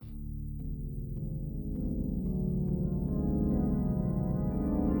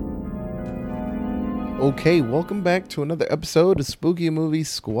Okay, welcome back to another episode of Spooky Movie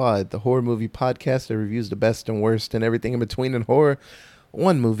Squad, the horror movie podcast that reviews the best and worst and everything in between in horror,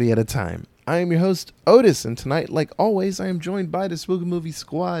 one movie at a time. I am your host, Otis, and tonight, like always, I am joined by the Spooky Movie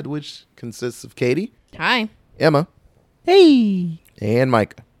Squad, which consists of Katie. Hi. Emma. Hey. And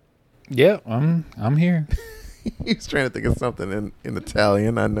Micah. Yeah, I'm here. He was trying to think of something in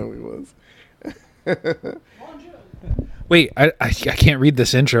Italian. I know he was. Wait, I can't read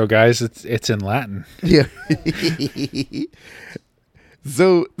this intro, guys. It's in Latin. Yeah.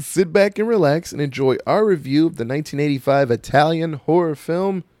 So sit back and relax and enjoy our review of the 1985 Italian horror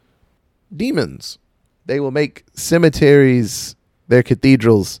film Demons. They will make cemeteries their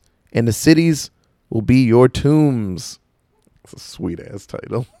cathedrals, and the cities will be your tombs. That's a sweet ass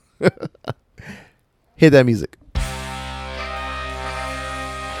title. Hit that music.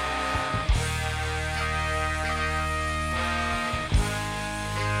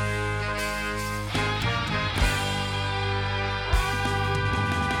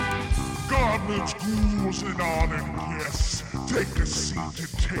 Goblins, ghouls, and on and yes, take a seat and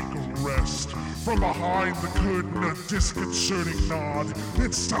take a rest. From behind the curtain, a disconcerting nod.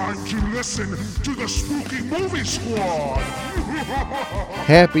 It's time to listen to the Spooky Movie Squad.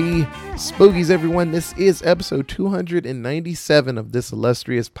 Happy Spookies, everyone. This is episode 297 of this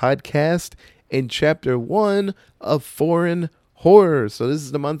illustrious podcast in chapter 1 of Foreign Horror. So this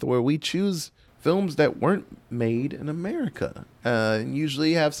is the month where we choose films that weren't made in America and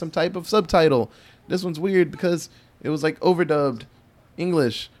usually have some type of subtitle. This one's weird because it was like overdubbed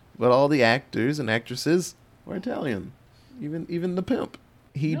English, but all the actors and actresses were Italian. Even the pimp.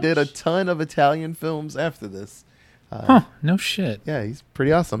 He did a ton of Italian films after this. No shit. Yeah, he's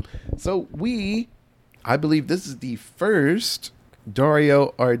pretty awesome. So I believe this is the first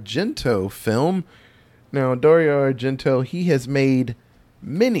Dario Argento film. Now, Dario Argento, he has made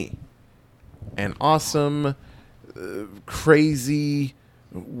many an awesome, crazy,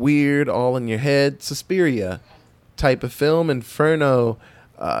 weird, all in your head, Suspiria type of film, Inferno,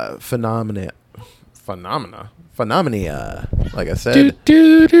 Phenomena, like I said.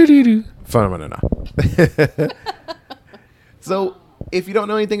 Phenomena. So, if you don't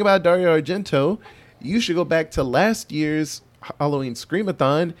know anything about Dario Argento, you should go back to last year's Halloween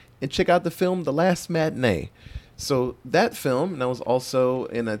Screamathon and check out the film The Last Matinee. So that film, and that was also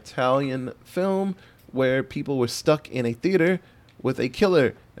an Italian film where people were stuck in a theater with a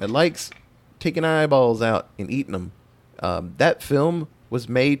killer that likes taking eyeballs out and eating them. That film was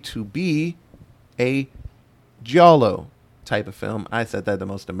made to be a giallo type of film. I said that the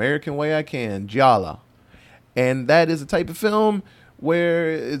most American way I can, giallo. And that is a type of film where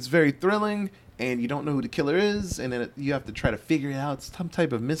it's very thrilling and you don't know who the killer is, and then you have to try to figure it out. It's some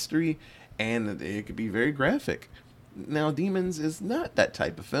type of mystery, and it could be very graphic. Now, Demons is not that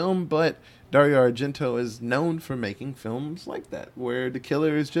type of film, but Dario Argento is known for making films like that, where the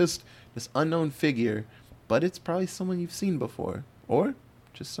killer is just this unknown figure, but it's probably someone you've seen before, or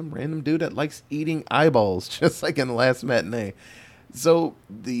just some random dude that likes eating eyeballs, just like in The Last Matinee. So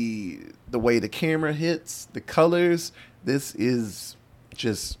the way the camera hits, the colors, this is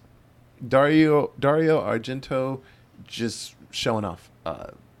just Dario Argento just showing off.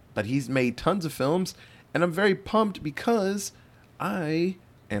 But he's made tons of films, and I'm very pumped because I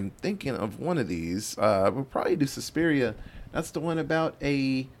am thinking of one of these. We'll probably do Suspiria. That's the one about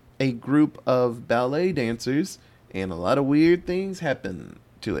a group of ballet dancers, and a lot of weird things happen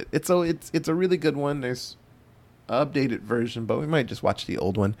to it. It's a really good one. There's an updated version, but we might just watch the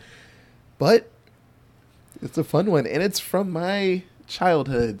old one. But it's a fun one, and it's from my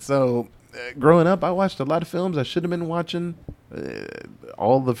childhood. So growing up, I watched a lot of films I should have been watching.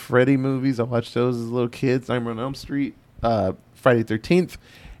 All the Freddy movies, I watched those as little kids. Nightmare on Elm Street, Friday 13th,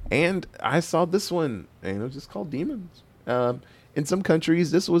 and I saw this one, and it was just called Demons. In some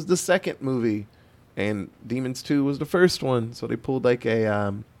countries, this was the second movie, and Demons 2 was the first one, so they pulled like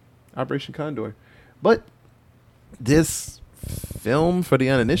a Operation Condor. But this film, for the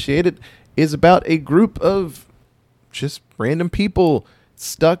uninitiated, is about a group of just random people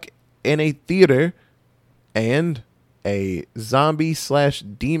stuck in a theater, and a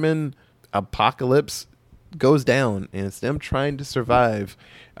zombie/demon apocalypse goes down, and it's them trying to survive.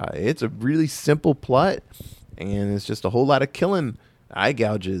 It's a really simple plot, and it's just a whole lot of killing, eye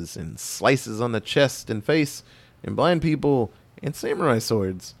gouges and slices on the chest and face, and blind people and samurai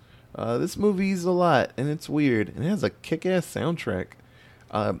swords. This movie's a lot, and it's weird, and it has a kick-ass soundtrack.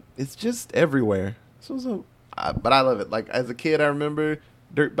 It's just everywhere. But I love it. Like, as a kid, I remember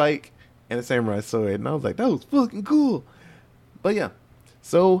dirt bike and a samurai sword, and I was like, that was fucking cool. But yeah,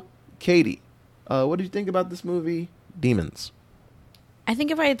 so Katie, what did you think about this movie, Demons? I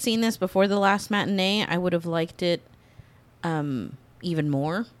think if I had seen this before the last matinee, I would have liked it even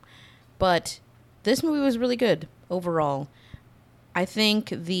more. But this movie was really good overall. I think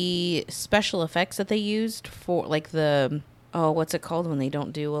the special effects that they used for, like, what's it called when they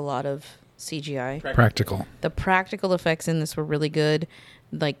don't do a lot of CGI? Practical. The practical effects in this were really good.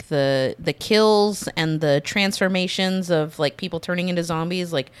 Like, the kills and the transformations of, like, people turning into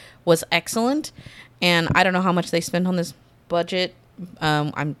zombies, like, was excellent. And I don't know how much they spent on this budget.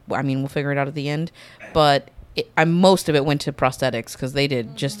 We'll figure it out at the end. But most of it went to prosthetics because they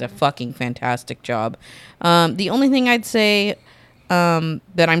did just a fucking fantastic job. The only thing I'd say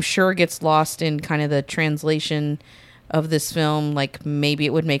that I'm sure gets lost in kind of the translation of this film, like, maybe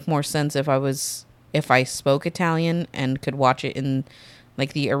it would make more sense if I spoke Italian and could watch it in,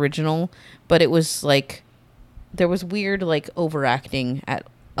 like, the original. But it was like there was weird, like, overacting at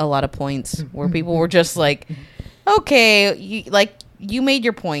a lot of points where people were just like, okay, you made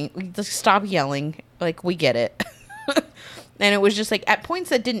your point, just stop yelling, like, we get it. And it was just like at points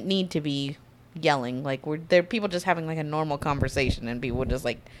that didn't need to be yelling, like, there people just having, like, a normal conversation and people would just,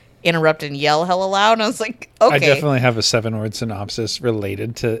 like, interrupt and yell hella loud, and I was like, okay. I definitely have a 7-word synopsis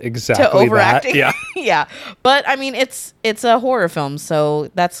related to exactly to overacting. that. Yeah. Yeah. But I mean, it's a horror film,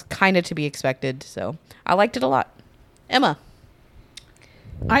 so that's kind of to be expected. So I liked it a lot. Emma.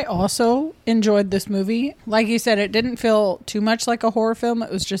 I also enjoyed this movie. Like you said, it didn't feel too much like a horror film.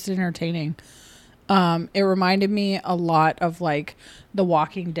 It was just entertaining. It reminded me a lot of, like, The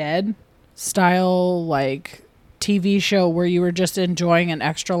Walking Dead style, like, TV show where you were just enjoying an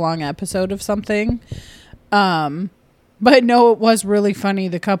extra long episode of something. But no, it was really funny.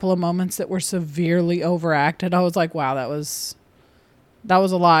 The couple of moments that were severely overacted, I was like, wow, that was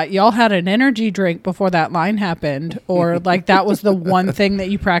a lot. Y'all had an energy drink before that line happened, or like that was the one thing that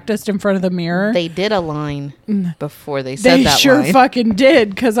you practiced in front of the mirror. They did a line before they said that line. They sure fucking did,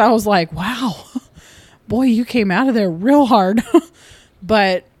 because I was like, wow, boy, you came out of there real hard.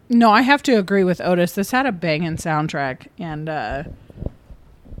 But no, I have to agree with Otis. This had a banging soundtrack, and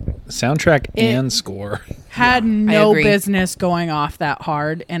soundtrack and score had no business going off that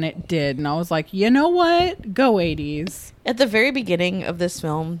hard, and it did. And I was like, you know what? Go 80s. At the very beginning of this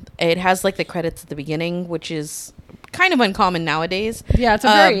film, it has, like, the credits at the beginning, which is kind of uncommon nowadays. Yeah, it's a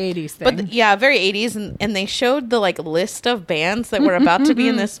very 80s thing. But very 80s, and they showed the, like, list of bands that were about to be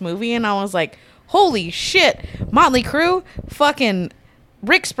in this movie, and I was like, holy shit, Motley Crue, fucking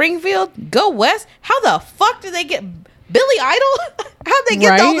Rick Springfield, Go West. How the fuck did they get Billy Idol? How'd they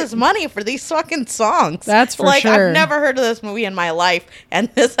get all this money for these fucking songs? That's for sure. I've never heard of this movie in my life, and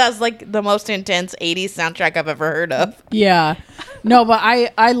this has, like, the most intense 80s soundtrack I've ever heard of. Yeah. No, but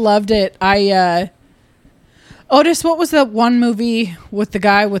I loved it. Otis, what was the one movie with the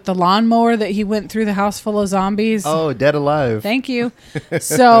guy with the lawnmower that he went through the house full of zombies? Oh, Dead Alive. Thank you.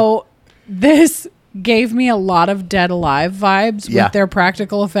 So this gave me a lot of Dead Alive vibes with their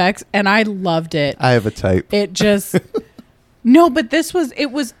practical effects, and I loved it. I have a type. It just no, but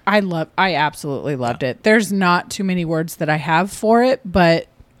I absolutely loved it. There's not too many words that I have for it, but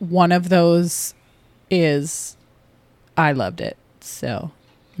one of those is I loved it. So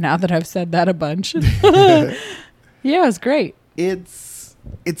now that I've said that a bunch, yeah, it was great. It's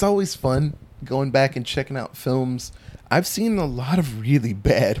always fun going back and checking out films. I've seen a lot of really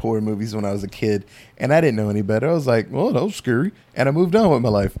bad horror movies when I was a kid, and I didn't know any better. I was like, well, that was scary, and I moved on with my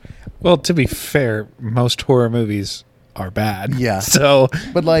life. Well, to be fair, most horror movies are bad. Yeah. So,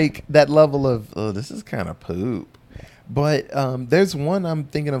 but, like, that level of, oh, this is kind of poop. But there's one I'm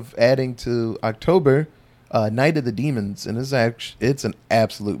thinking of adding to October, Night of the Demons, and it's an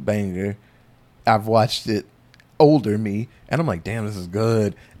absolute banger. I've watched it older me, and I'm like, damn, this is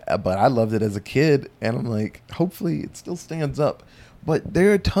good. But I loved it as a kid, and I'm like, hopefully it still stands up. But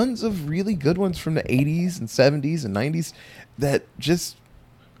there are tons of really good ones from the 80s and 70s and 90s that just,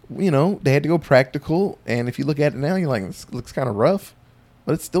 they had to go practical. And if you look at it now, you're like, this looks kind of rough,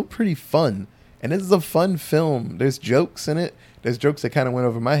 but it's still pretty fun. And this is a fun film. There's jokes in it. There's jokes that kind of went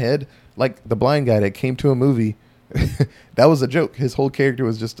over my head, like the blind guy that came to a movie. That was a joke. His whole character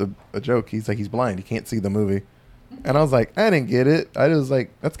was just a joke. He's like, he's blind. He can't see the movie. And I was like, I didn't get it. I was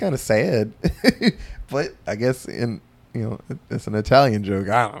like, that's kind of sad. But I guess it's an Italian joke.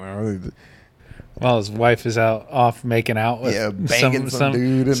 I don't know. Well, his wife is off making out with banging some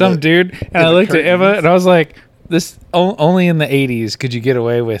dude. And I looked at Emma and I was like, this only in the 80s could you get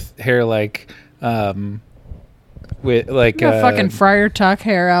away with hair like with like fucking Friar Tuck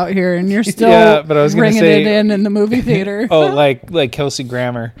hair out here, and you're still but I was ringing say, it in the movie theater. like Kelsey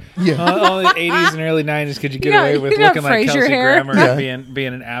Grammer. Yeah, all the 80s and early 90s could you get away with looking like Frasier Kelsey hair. Grammer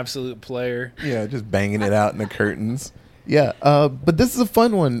being an absolute player. Yeah, just banging it out in the curtains. Yeah, but this is a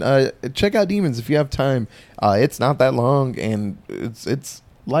fun one. Check out Demons if you have time. It's not that long, and it's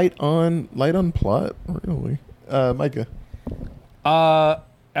light on plot, really. Micah.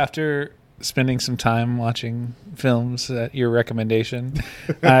 After spending some time watching films at your recommendation,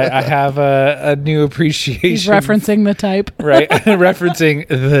 I have a new appreciation. He's referencing the type. Right, referencing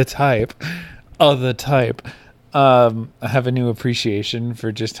the type of the type. I have a new appreciation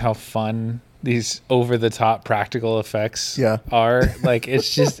for just how fun these over-the-top practical effects are. Like,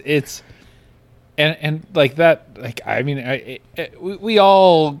 it's and like that, like, I mean, we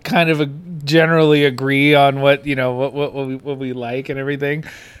all kind of generally agree on what we like and everything,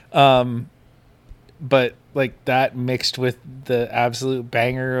 but like that mixed with the absolute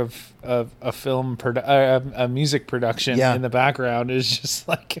banger of a film a music production in the background is just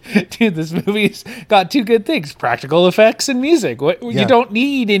like, dude, this movie's got two good things: practical effects and music. You don't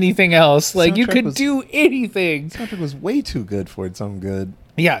need anything else. Like, you could do anything. The soundtrack was way too good for its own good.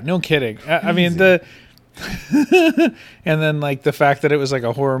 Yeah, no kidding. I mean, and then like the fact that it was like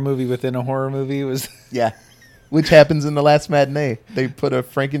a horror movie within a horror movie was which happens in The Last Matinee. They put a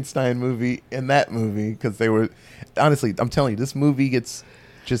Frankenstein movie in that movie because they were, honestly, I'm telling you, this movie gets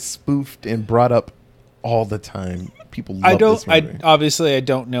just spoofed and brought up all the time. People love this movie. Obviously, I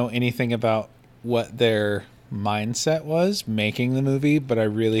don't know anything about what their mindset was making the movie, but I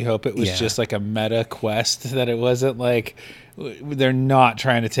really hope it was just like a meta quest, that it wasn't like they're not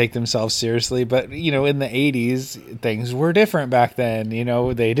trying to take themselves seriously. But in the 80s, things were different back then.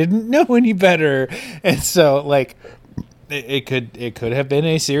 They didn't know any better, and so like it could have been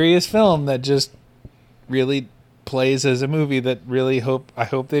a serious film that just really plays as a movie that I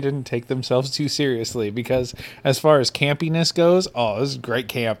hope they didn't take themselves too seriously, because as far as campiness goes, this is great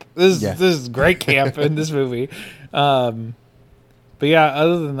camp. This is great camp in this movie. But yeah,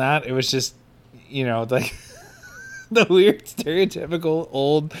 other than that, it was just like the weird stereotypical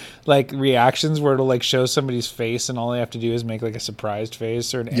old like reactions where it'll like show somebody's face and all they have to do is make like a surprised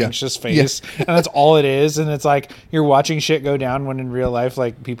face or an anxious face, and that's all it is. And it's like you're watching shit go down when in real life,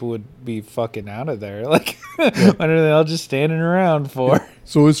 like, people would be fucking out of there. Like, what are they all just standing around for?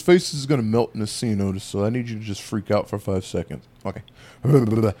 So his face is gonna melt in the scene, Otis, so I need you to just freak out for 5 seconds. Okay. Cut.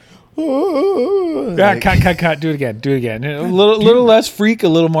 Do it again. A little less freak, a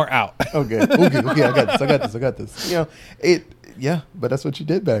little more out. Okay. I got this. But that's what you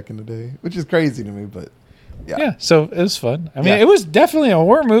did back in the day, which is crazy to me, but yeah. So it was fun. I mean, it was definitely a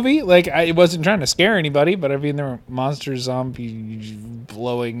horror movie. Like, it wasn't trying to scare anybody, but I mean, there were monster zombie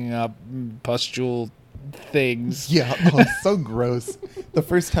blowing up pustule things. Yeah. So gross. The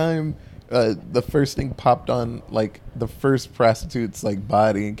first time the first thing popped on, like, the first prostitute's like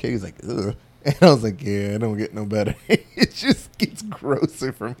body, and Katie's like, ugh. And I was like, yeah, it don't get no better. It just gets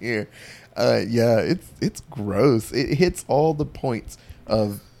grosser from here. It's gross. It hits all the points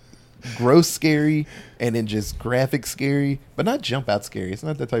of gross scary and then just graphic scary, but not jump out scary. It's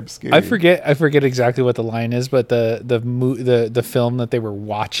not that type of scary. I forget exactly what the line is, but the film that they were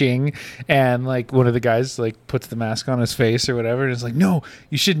watching, and like one of the guys like puts the mask on his face or whatever, and it's like, no,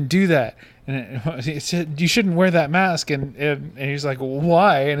 you shouldn't do that. And it said, you shouldn't wear that mask. And he's like, well,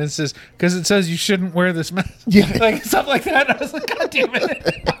 why? And it says, because it says you shouldn't wear this mask. Yeah. Like, stuff like that. And I was like, God damn it.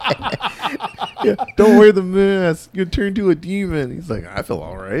 Don't wear the mask. You'll turn to a demon. He's like, I feel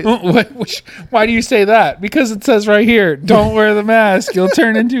all right. Why do you say that? Because it says right here, don't wear the mask. You'll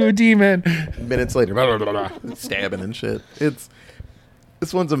turn into a demon. Minutes later, blah, blah, blah, blah, stabbing and shit. This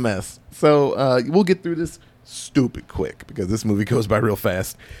one's a mess. So we'll get through this stupid quick because this movie goes by real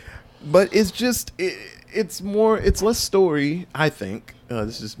fast. But it's just, it's less story, I think.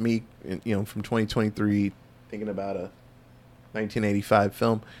 This is me, from 2023 thinking about a 1985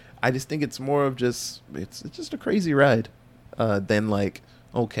 film. I just think it's more of it's just a crazy ride than like,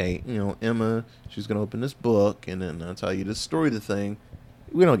 okay, Emma, she's going to open this book and then I'll tell you to story the thing.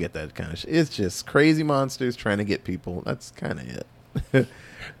 We don't get that kind of shit. It's just crazy monsters trying to get people. That's kind of it.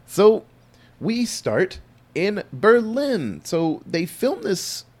 So we start in Berlin. So they filmed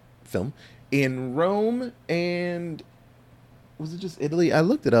this film in Rome, and was it just Italy? I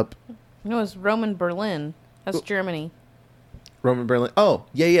looked it up. No, it was Rome and Berlin. That's Germany. Rome and Berlin. Oh,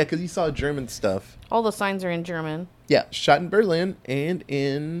 yeah, because you saw German stuff. All the signs are in German. Yeah, shot in Berlin and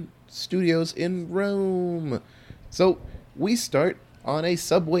in studios in Rome. So we start on a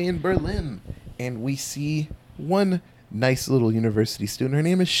subway in Berlin, and we see one nice little university student. Her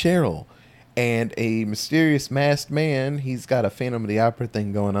name is Cheryl. And a mysterious masked man, he's got a Phantom of the Opera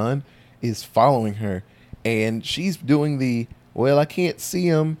thing going on, is following her. And she's doing I can't see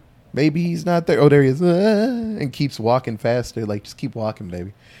him. Maybe he's not there. Oh, there he is. And keeps walking faster. Like, just keep walking,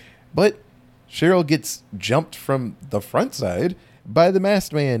 baby. But Cheryl gets jumped from the front side by the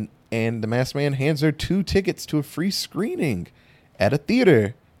masked man, and the masked man hands her 2 tickets to a free screening at a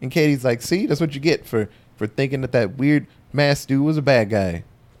theater. And Katie's like, see, that's what you get for thinking that weird masked dude was a bad guy.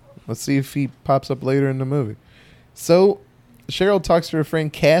 Let's see if he pops up later in the movie. So Cheryl talks to her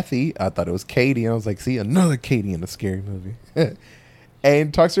friend Kathy. I thought it was Katie. I was like, see, another Katie in a scary movie.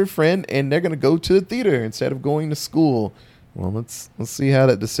 And talks to her friend, and they're going to go to the theater instead of going to school. Well, let's see how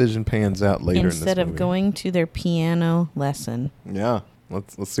that decision pans out later in this movie. Instead of going to their piano lesson. Yeah.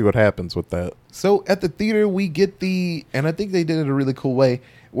 Let's see what happens with that. So at the theater, we get and I think they did it a really cool way,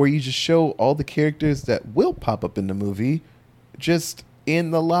 where you just show all the characters that will pop up in the movie just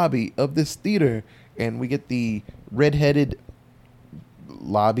in the lobby of this theater. And we get the redheaded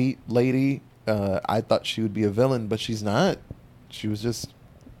lobby lady. I thought she would be a villain, but she's not. She was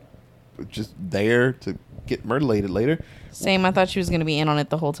just there to get murdered later. Same. I thought she was going to be in on it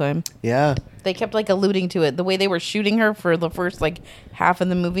the whole time. Yeah. They kept like alluding to it. The way they were shooting her for the first like half of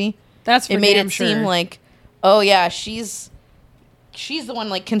the movie. That's for it made damn it sure. seem like, oh yeah, she's the one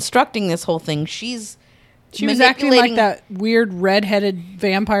like constructing this whole thing. She was acting like that weird redheaded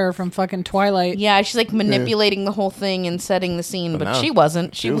vampire from fucking Twilight. Yeah, she's like manipulating the whole thing and setting the scene, but no, she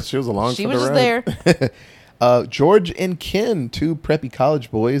wasn't. She was along. She for was the just ride. there. George and Ken, 2 preppy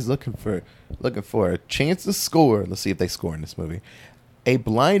college boys looking for a chance to score. Let's see if they score in this movie. A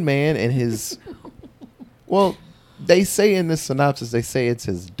blind man and his well, they say in this synopsis, they say it's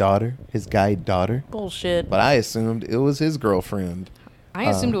his daughter, his guide daughter. Bullshit. But I assumed it was his girlfriend. I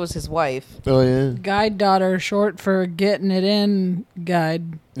assumed it was his wife. Oh yeah. Guide daughter, short for getting it in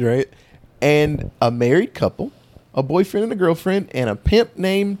guide. Right. And a married couple, a boyfriend and a girlfriend, and a pimp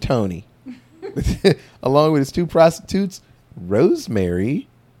named Tony. Along with his 2 prostitutes, Rosemary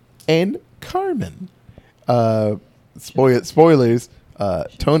and Carmen. Spoilers.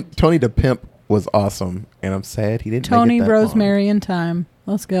 Tony the pimp was awesome, and I'm sad he didn't. Tony, make it that Rosemary, and Time.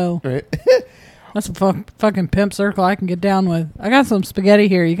 Let's go. long. Right. That's a fucking pimp circle I can get down with. I got some spaghetti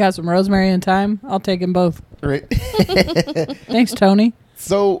here. You got some Rosemary and Time? I'll take them both. Right. Thanks, Tony.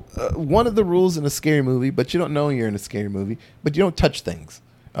 So one of the rules in a scary movie, but you don't know you're in a scary movie, but you don't touch things.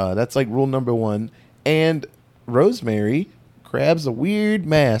 That's like rule number 1. And Rosemary grabs a weird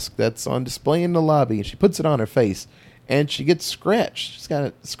mask that's on display in the lobby, and she puts it on her face, and she gets scratched. She's got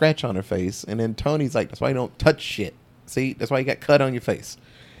a scratch on her face, and then Tony's like, that's why you don't touch shit. See, that's why you got cut on your face.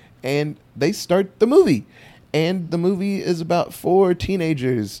 And they start the movie, and the movie is about 4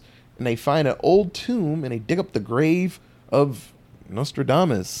 teenagers, and they find an old tomb, and they dig up the grave of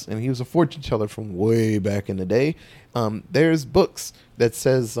Nostradamus, and he was a fortune teller from way back in the day. There's books that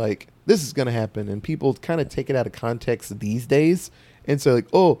says like this is gonna happen, and people kind of take it out of context these days and say like,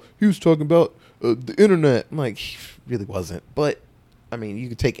 oh, he was talking about the internet. I'm like, he really wasn't. But I mean, you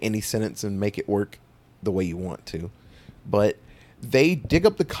could take any sentence and make it work the way you want to. But they dig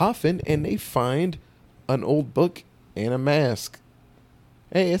up the coffin and they find an old book and a mask.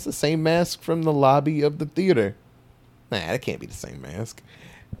 Hey, it's the same mask from the lobby of the theater. Nah, that can't be the same mask.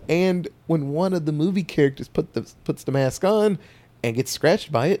 And when one of the movie characters puts the mask on and gets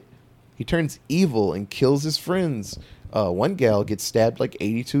scratched by it, he turns evil and kills his friends. One gal gets stabbed like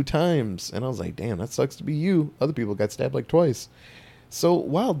 82 times. And I was like, damn, that sucks to be you. Other people got stabbed like twice. So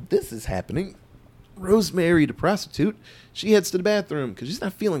while this is happening, Rosemary, the prostitute, she heads to the bathroom because she's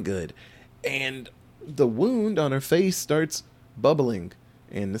not feeling good. And the wound on her face starts bubbling.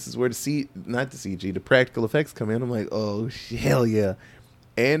 And this is where the practical effects come in. I'm like, oh, hell yeah.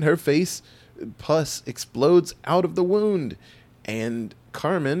 And her face, pus explodes out of the wound. And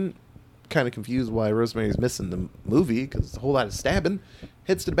Carmen, kind of confused why Rosemary's missing the movie, because it's a whole lot of stabbing,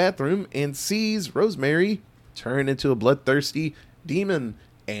 heads to the bathroom and sees Rosemary turn into a bloodthirsty demon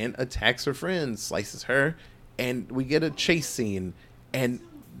and attacks her friend, slices her, and we get a chase scene. And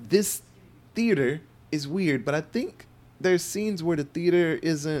this theater is weird, but I think there's scenes where the theater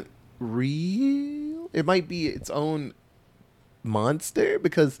isn't real. It might be its own monster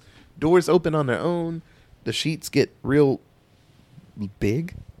because doors open on their own, the sheets get real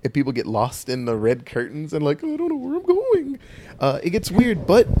big, and people get lost in the red curtains and like, I don't know where I'm going. It gets weird,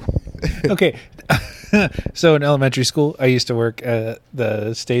 but okay. So in elementary school, I used to work at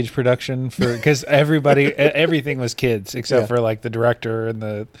the stage production because everything was kids except for like the director and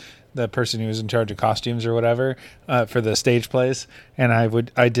the person who was in charge of costumes or whatever for the stage plays. And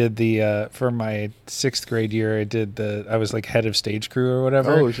I did the for my 6th grade year, I was like head of stage crew or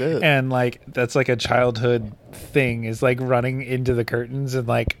whatever. Oh shit. And like that's like a childhood thing, is like running into the curtains and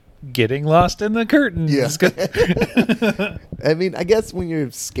like getting lost in the curtains. Yeah. I mean, I guess when you're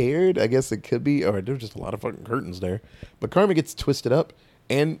scared, I guess it could be, or there's just a lot of fucking curtains there. But Carmen gets twisted up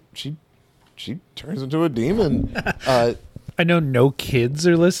and she she turns into a demon. I know no kids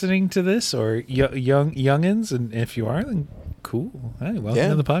are listening to this or youngins, and if you are, then cool. Hey, welcome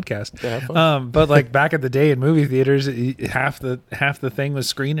to the podcast. Yeah, have fun. But like back in the day in movie theaters, half the thing was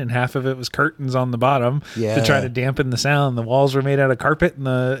screen and half of it was curtains on the bottom to try to dampen the sound. The walls were made out of carpet, and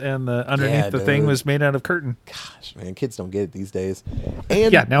the underneath the thing was made out of curtain. Gosh, man, kids don't get it these days.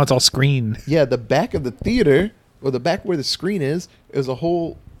 And yeah, now it's all screen. Yeah, the back of the theater, or the back where the screen is a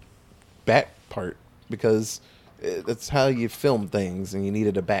whole back part because that's how you film things, and you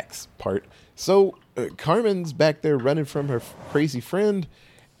needed a back part. So Carmen's back there running from her crazy friend,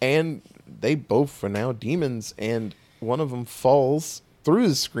 and they both are now demons, and one of them falls through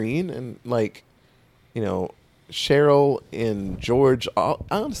the screen, and like, you know, Cheryl and George,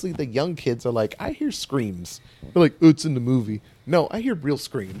 honestly, the young kids are like, I hear screams. They're like, oh, it's in the movie. No, I hear real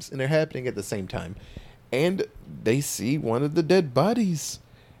screams, and they're happening at the same time. And they see one of the dead bodies.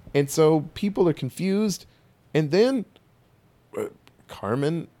 And so people are confused, and then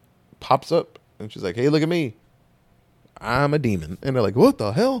Carmen pops up, and she's like, hey, look at me. I'm a demon. And they're like, what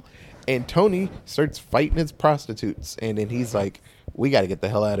the hell? And Tony starts fighting his prostitutes. And then he's like, we got to get the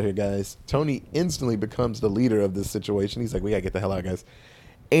hell out of here, guys. Tony instantly becomes the leader of this situation. He's like, we got to get the hell out, guys.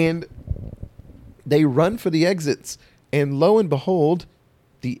 And they run for the exits. And lo and behold,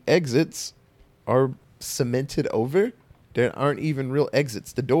 the exits are cemented over. There aren't even real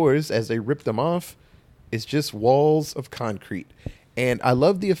exits. The doors, as they rip them off, is just walls of concrete. And I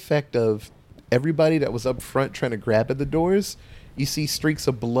love the effect of everybody that was up front trying to grab at the doors. You see streaks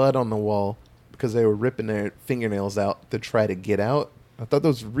of blood on the wall because they were ripping their fingernails out to try to get out. I thought that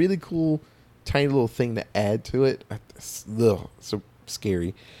was a really cool, tiny little thing to add to it. Ugh, so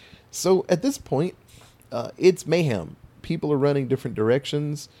scary. So at this point, it's mayhem. People are running different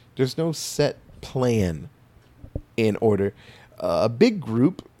directions. There's no set plan in order. A big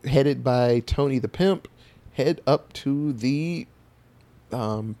group headed by Tony the Pimp head up to the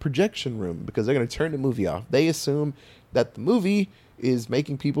projection room because they're going to turn the movie off. They assume that the movie is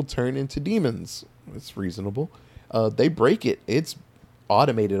making people turn into demons. It's reasonable. They break it. It's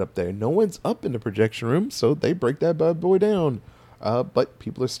automated up there. No one's up in the projection room, so they break that bad boy down. But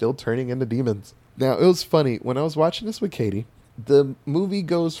people are still turning into demons. Now, it was funny. When I was watching this with Katie, the movie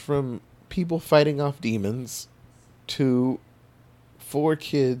goes from people fighting off demons to 4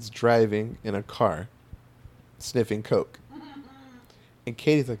 kids driving in a car sniffing coke. And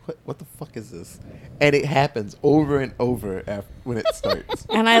Katie's like, what the fuck is this? And it happens over and over when it starts.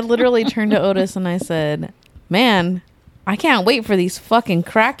 And I literally turned to Otis and I said, man, I can't wait for these fucking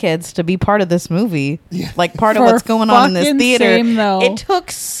crackheads to be part of this movie. Yeah. Like part of what's going on in this theater. Same, though. It took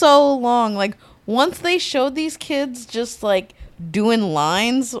so long. Like once they showed these kids just like doing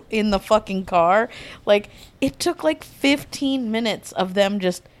lines in the fucking car, like it took like 15 minutes of them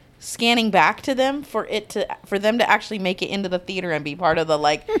just scanning back to them for them to actually make it into the theater and be part of the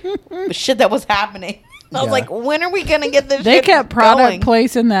like shit that was happening. I was like, when are we gonna get this? They shit kept product going?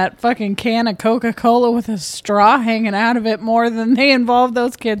 placing that fucking can of Coca-Cola with a straw hanging out of it more than they involved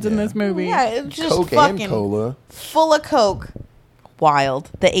those kids in this movie. Yeah, it's just Coke fucking and cola, full of Coke.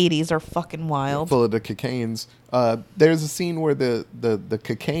 Wild. The 80s are fucking wild. full of the cocaines. There's a scene where the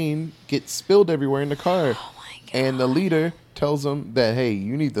cocaine gets spilled everywhere in the car. Oh my God. And the leader tells them that, hey,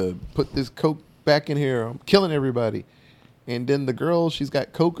 you need to put this Coke back in here. I'm killing everybody. And then the girl, she's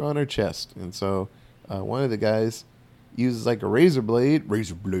got Coke on her chest. And so one of the guys uses like a razor blade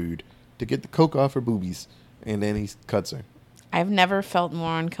to get the Coke off her boobies. And then he cuts her. I've never felt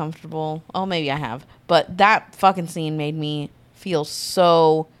more uncomfortable. Oh, maybe I have. But that fucking scene made me feel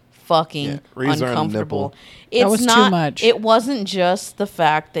so fucking razor on the uncomfortable. nipple. It's That was not, too much. It wasn't just the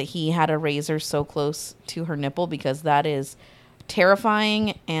fact that he had a razor so close to her nipple, because that is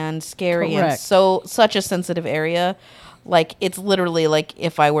terrifying and scary and Correct. such a sensitive area. Like, it's literally like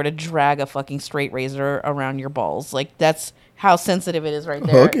if I were to drag a fucking straight razor around your balls. Like, that's how sensitive it is right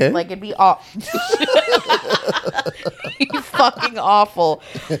there. Okay. Like, it'd be fucking awful.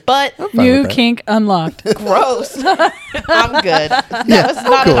 But New with that. kink unlocked. gross. I'm good. That was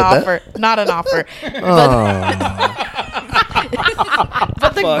not cool an with offer. Not an offer.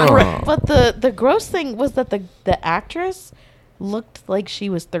 But the gross thing was that the actress looked like she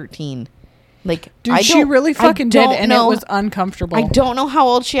was 13. Like, Dude, she really fucking did, and it know- was uncomfortable. I don't know how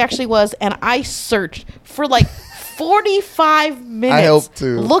old she actually was, and I searched for like 45 minutes I helped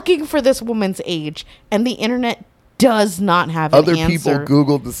too. looking for this woman's age, and the internet does not have an Other answer. people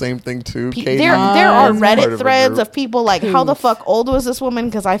Googled the same thing too. Katie, There are part of Reddit a threads group. of people like, how the fuck old was this woman?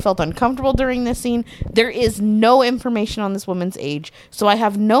 Because I felt uncomfortable during this scene. There is no information on this woman's age. So I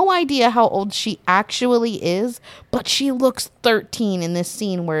have no idea how old she actually is. But she looks 13 in this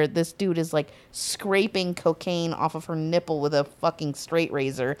scene where this dude is like scraping cocaine off of her nipple with a fucking straight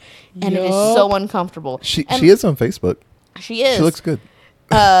razor. And it is Yup. so uncomfortable. She And is on Facebook. She is. She looks good.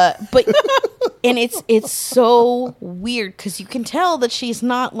 But and it's so weird because you can tell that she's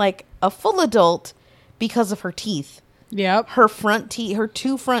not like a full adult because of her teeth. Yep. Her front teeth, her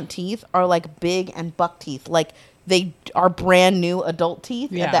two front teeth are like big and buck teeth, like they are brand new adult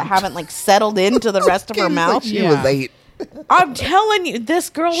teeth Yeah. that haven't like settled into the rest of her mouth. She Yeah. was 8. I'm telling you,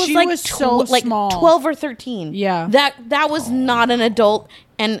 this girl was She like was so like small. 12 or 13. Yeah. that was not an adult,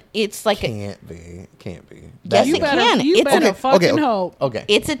 and it's like Can't be. Can't be. Yes, You it better, can. you It's better an- fucking hope. Okay.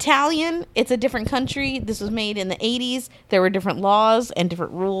 It's Italian. It's a different country. This was made in the 80s. There were different laws and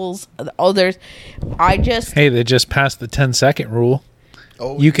different rules. Hey, they just passed the 10-second rule.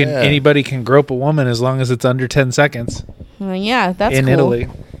 Oh, You can yeah. anybody can grope a woman as long as it's under 10 seconds Yeah, that's in cool. Italy.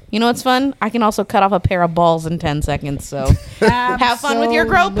 You know what's fun? I can also cut off a pair of balls in 10 seconds. So have fun with your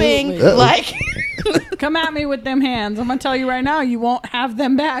groping. Absolutely. Like, Come at me with them hands. I'm gonna tell you right now, you won't have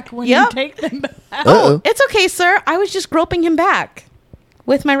them back when Yep. you take them back. Uh-oh. it's okay, sir. I was just groping him back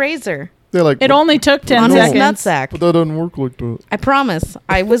with my razor They're like, It only took 10 on his seconds. nutsack. but that doesn't work like that. I promise.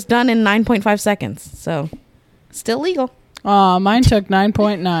 I was done in 9.5 seconds. So still legal. Aw, mine took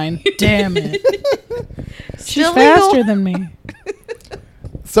 9.9. Damn it. She's Still faster legal. than me.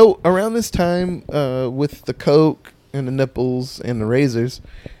 So around this time, with the coke and the nipples and the razors,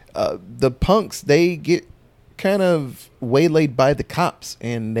 the punks, they get kind of waylaid by the cops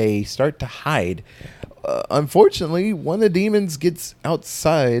and they start to hide. Unfortunately, one of the demons gets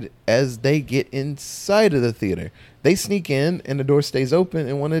outside as they get inside of the theater. They sneak in and the door stays open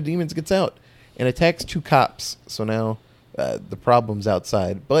and one of the demons gets out and attacks 2 cops. So now the problem's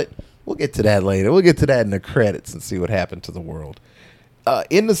outside. But we'll get to that later. We'll get to that in the credits and see what happened to the world.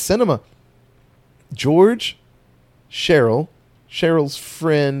 In the cinema, George, Cheryl's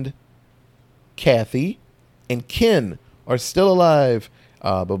friend Kathy, and Ken are still alive.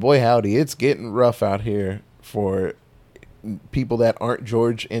 But boy, howdy, it's getting rough out here for people that aren't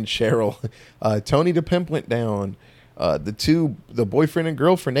George and Cheryl. Tony the pimp went down. The boyfriend and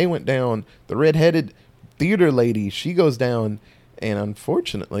girlfriend, they went down. The redheaded theater lady, she goes down. And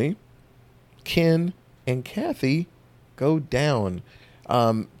unfortunately, Ken and Kathy go down.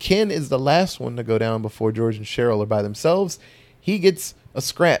 Ken is the last one to go down before George and Cheryl are by themselves. He gets a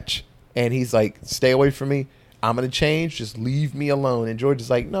scratch and he's like, stay away from me. I'm going to change. Just leave me alone. And George is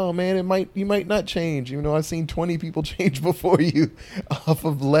like, no, man, you might not change. Even though I've seen 20 people change before you off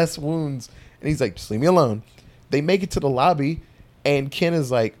of less wounds. And he's like, just leave me alone. They make it to the lobby and Ken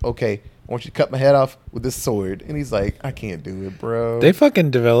is like, okay, I want you to cut my head off with this sword. And he's like, I can't do it, bro. They fucking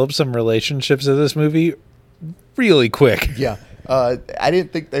developed some relationships in this movie really quick. Yeah. I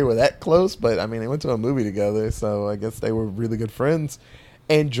didn't think they were that close, but I mean, they went to a movie together, so I guess they were really good friends.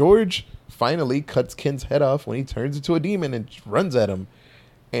 And George finally cuts Ken's head off when he turns into a demon and runs at him.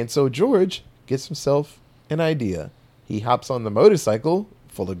 And so George gets himself an idea. He hops on the motorcycle,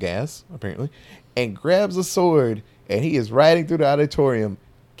 full of gas, apparently, and grabs a sword, and he is riding through the auditorium,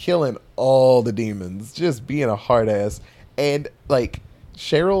 killing all the demons, just being a hard ass. And, like,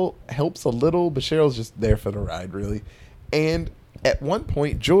 Cheryl helps a little, but Cheryl's just there for the ride, really. And at one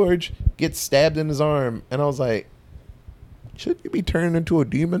point, George gets stabbed in his arm, and I was like, should you be turning into a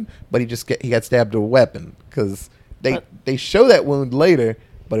demon? But he got stabbed with a weapon, because they show that wound later,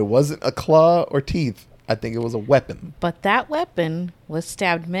 but it wasn't a claw or teeth. I think it was a weapon. But that weapon was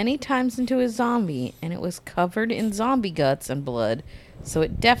stabbed many times into a zombie, and it was covered in zombie guts and blood. So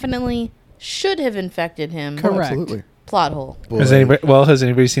it definitely should have infected him. Correct. Oh, absolutely. Plot hole. Has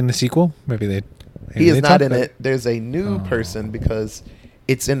anybody seen the sequel? Maybe He is they not talked in about it. There's a new person because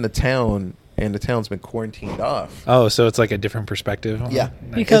it's in the town, and the town's been quarantined off. Oh, so it's like a different perspective. Yeah.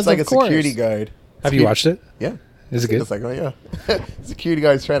 Nice. Because it's like of a security course. guard. Have you watched it? Yeah. Is it good? It's like, oh yeah. Security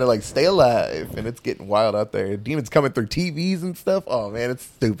guard's trying to like stay alive, and it's getting wild out there. Demons coming through TVs and stuff. Oh man, it's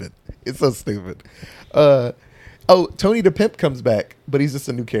stupid. It's so stupid. Tony the Pimp comes back, but he's just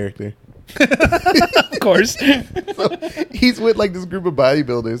a new character. Of course. So he's with like this group of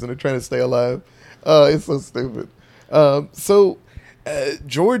bodybuilders, and they're trying to stay alive. It's so stupid.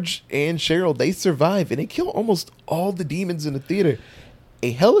 George and Cheryl, they survive, and they kill almost all the demons in the theater.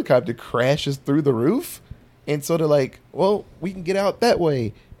 A helicopter crashes through the roof, and so they're like, well, we can get out that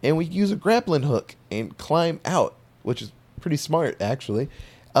way, and we use a grappling hook and climb out, which is pretty smart, actually.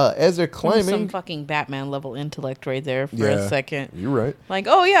 As they're Some climbing, fucking Batman level intellect right there for a second. You're right. Like,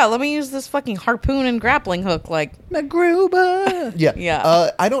 oh yeah, let me use this fucking harpoon and grappling hook. Like, MacGruber. Yeah.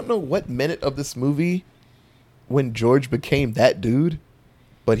 Yeah. I don't know what minute of this movie when George became that dude,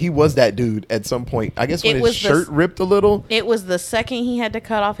 but he was that dude at some point. I guess when It his was shirt ripped a little. it was the second he had to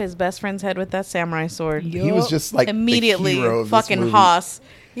cut off his best friend's head with that samurai sword. He was just like Immediately, the hero of this fucking movie. Haas.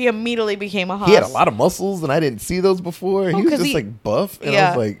 He immediately became a Haas. He had a lot of muscles, and I didn't see those before. He was 'cause just like buff, and I yeah.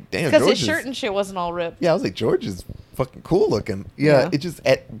 was like, "Damn, because George his shirt is." and shit wasn't all ripped. Yeah, I was like, George is fucking cool looking. Yeah, Yeah. it just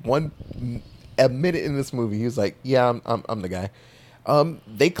at a minute in this movie, he was like, "Yeah, I'm the guy."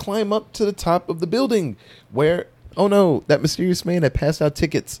 They climb up to the top of the building where, oh no, that mysterious man had passed out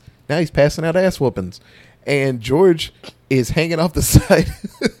tickets. Now he's passing out ass whoopings, and George is hanging off the side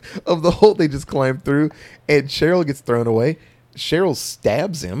of the hole they just climbed through, and Cheryl gets thrown away. Cheryl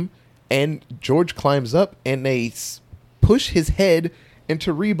stabs him, and George climbs up, and they push his head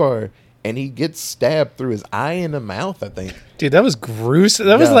into rebar, and he gets stabbed through his eye and the mouth, I think. Dude, that was gruesome.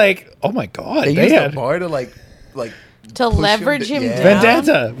 That was Yeah. like, oh my god. They They used had a bar to like To push leverage him yeah.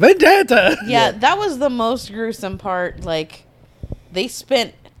 down. Vendetta. Yeah, that was the most gruesome part. Like, they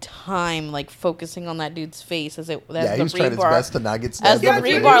spent time like focusing on that dude's face as Yeah, the he was trying his rebar. best to not get As stabbed. the in the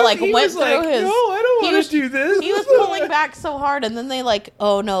face. rebar like He went was through like, his. "No, I don't he wanna was- do this." He was pulling back so hard, and then they like,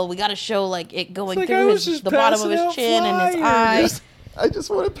 oh no, we got to show like it going It's like, I through was his, just the bottom of passing his out chin and his flyers. eyes. I just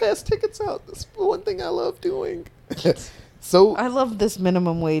want to pass tickets out. That's the one thing I love doing. So, I love this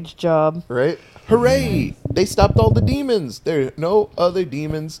minimum wage job. right? Hooray! They stopped all the demons. There are no other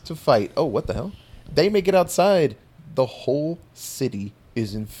demons to fight. Oh, what the hell? They make it outside. The whole city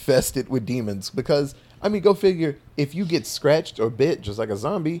is infested with demons because, I mean, go figure. If you get scratched or bit, just like a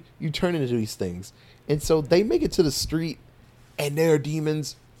zombie, you turn into these things. And so they make it to the street, and there are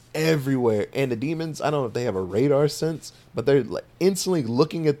demons everywhere. And the demons, I don't know if they have a radar sense, but they're like instantly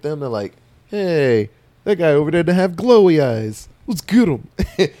looking at them. They're like, hey, that guy over there to have glowy eyes. Let's get him.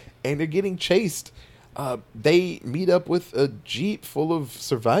 And they're getting chased. They meet up with a jeep full of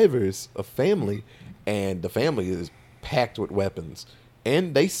survivors, a family, and the family is packed with weapons.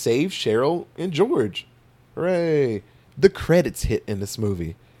 And they save Cheryl and George. Hooray. The credits hit in this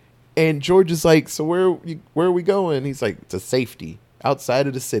movie. And George is like, so where are we going? He's like, to safety, outside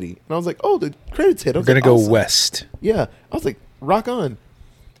of the city. And I was like, oh, the credits hit. I We're was gonna like, go awesome. west. Yeah. I was like, rock on.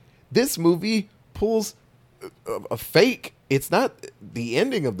 This movie pulls a fake. It's not the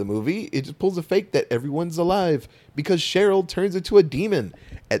ending of the movie. It just pulls a fake that everyone's alive because Cheryl turns into a demon.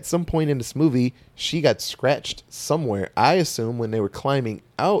 At some point in this movie, she got scratched somewhere. I assume when they were climbing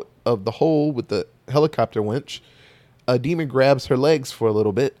out of the hole with the helicopter winch, a demon grabs her legs for a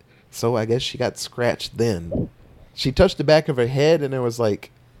little bit. So I guess she got scratched then. She touched the back of her head and there was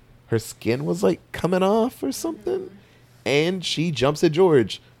like, her skin was like coming off or something. And she jumps at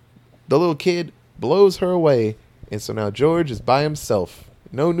George. The little kid blows her away. And so now George is by himself.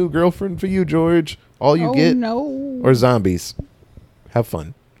 No new girlfriend for you, George. All you get are zombies. Have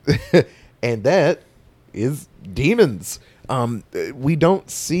fun. And that is demons. We don't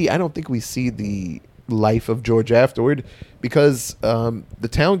see, I don't think we see the life of George afterward because the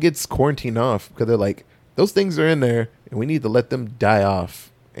town gets quarantined off because they're like, those things are in there and we need to let them die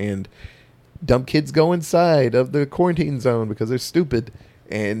off. And dumb kids go inside of the quarantine zone because they're stupid.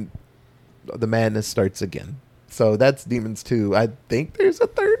 And the madness starts again. So that's Demons 2. I think there's a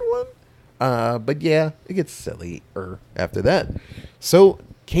third one. But yeah, it gets sillier after that. So,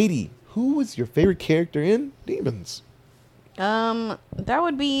 Katie, who was your favorite character in Demons? That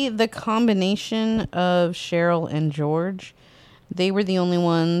would be the combination of Cheryl and George. They were the only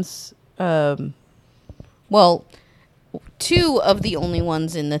ones, well, two of the only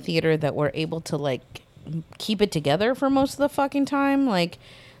ones in the theater that were able to, like, keep it together for most of the fucking time. Like,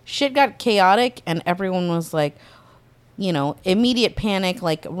 shit got chaotic and everyone was like, you know, immediate panic,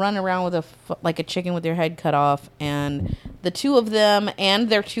 like run around with like a chicken with your head cut off. And the two of them and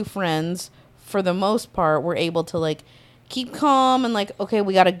their two friends, for the most part, were able to like keep calm and like, okay,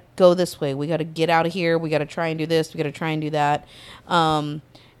 we got to go this way. We got to get out of here. We got to try and do this. We got to try and do that. And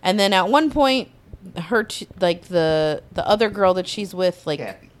then at one point, like the other girl that she's with,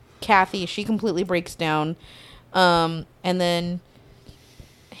 like Kathy, she completely breaks down. And then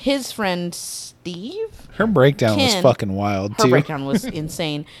his friend Steve, Her breakdown was Ken, fucking wild her too. breakdown was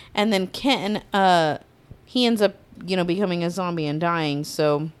insane. And then Ken, he ends up, you know, becoming a zombie and dying.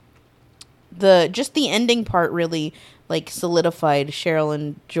 So the ending part really like solidified Cheryl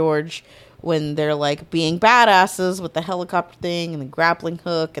and George when they're like being badasses with the helicopter thing and the grappling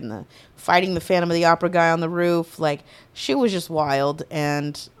hook and the fighting the Phantom of the Opera guy on the roof. Like, she was just wild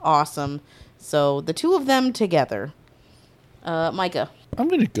and awesome. So the two of them together. Micah. I'm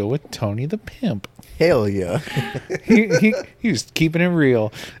gonna go with Tony the Pimp. Hell yeah. He was keeping it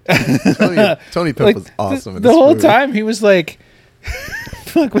real. Tony Pimp was awesome in The this whole movie. time he was like,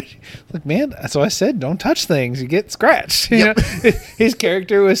 like, man, so I said don't touch things, you get scratched. You know, his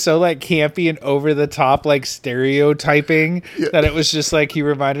character was so like campy and over the top, like stereotyping, that it was just like he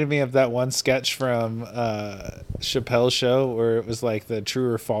reminded me of that one sketch from Chappelle's Show where it was like the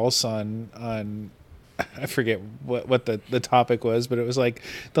true or false on I forget what the topic was, but it was like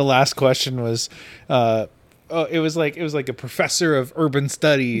the last question was it was like a professor of urban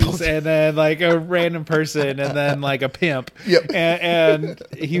studies and then like a random person and then like a pimp. Yep. And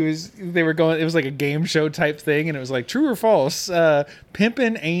they were going, it was like a game show type thing, and it was like true or false,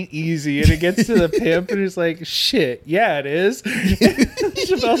 pimping ain't easy. And it gets to the pimp and he's like, shit, yeah it is.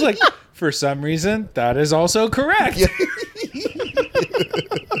 Chappelle's like, for some reason that is also correct. Yeah.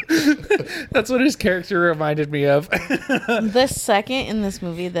 That's what his character reminded me of. The second in this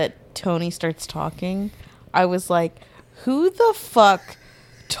movie that Tony starts talking, I was like, who the fuck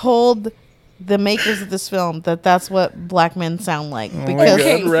told the makers of this film that that's what black men sound like? Because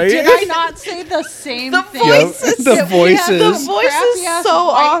Okay, right? did I not say the same The thing? voices- the That we have voices. The voice is crappy-ass so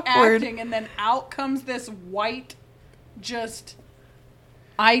white awkward. acting, and then out comes this white, just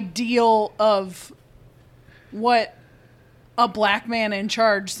ideal of what a black man in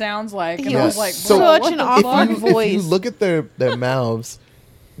charge sounds like. And He I was was like, so- bro, such what an the awkward fuck? voice. If you look at their mouths,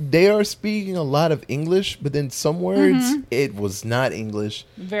 they are speaking a lot of English, but then some words it was not English.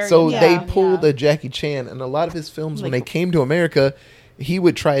 Very- So yeah, they pulled yeah. a Jackie Chan, and a lot of his films when Like- they came to America, he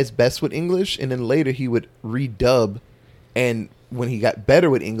would try his best with English, and then later he would redub, and when he got better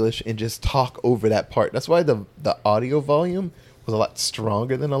with English, and just talk over that part. That's why the audio volume was a lot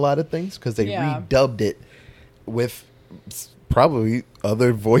stronger than a lot of things, because they Yeah. redubbed it with probably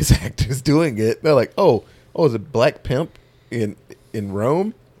other voice actors doing it. They're like, oh, is it Black Pimp in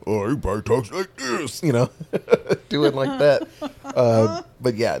Rome? Oh, he probably talks like this, you know, do it like that.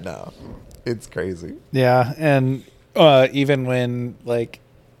 But yeah, no, it's crazy. Yeah, and even when like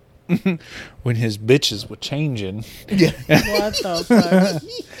when his bitches were changing, Yeah, What the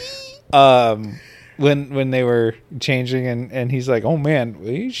fuck? when they were changing, and he's like, oh man,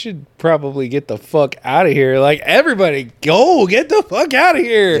 we should probably get the fuck out of here. Like, everybody go get the fuck out of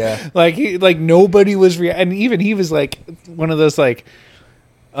here. Yeah. Like nobody was and even he was like one of those like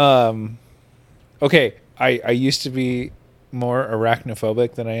okay, I used to be more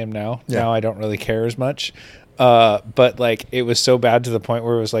arachnophobic than I am now. Yeah. Now I don't really care as much. But like it was so bad to the point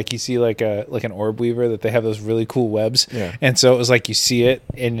where it was like you see like an orb weaver that they have those really cool webs. Yeah. And so it was like you see it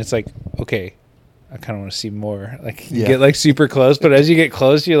and it's like, okay, I kind of want to see more. Like you Yeah. get like super close, but as you get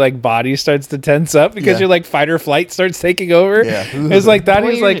close, your like body starts to tense up because Yeah. your like fight or flight starts taking over. Yeah. It's like that.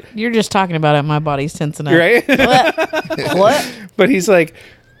 Well, He's you're, like, you're just talking about it. My body's tensing up. right. What? But he's like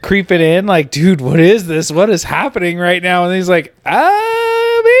creeping in, like, dude, what is this? What is happening right now? And he's like,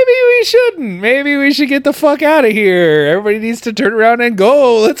 maybe we shouldn't. Maybe we should get the fuck out of here. Everybody needs to turn around and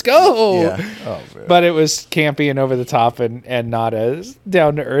go. Let's go. yeah. Oh man. But it was campy and over the top and not as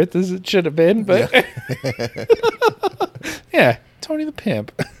down to earth as it should have been. But yeah, Tony the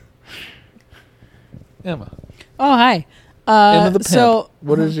Pimp. Emma. Oh, hi. Emma the Pimp. So,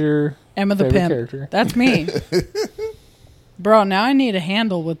 what is your Emma the favorite Pimp. character? That's me. Bro, now I need a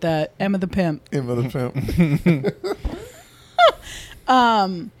handle with that. Emma the Pimp. Emma the Pimp.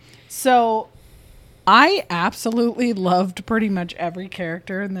 So I absolutely loved pretty much every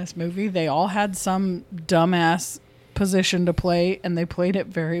character in this movie. They all had some dumbass position to play, and they played it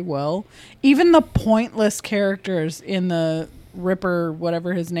very well. Even the pointless characters in the Ripper,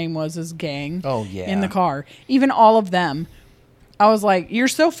 whatever his name was, his gang. Oh, yeah. In the car. Even all of them. I was like, you're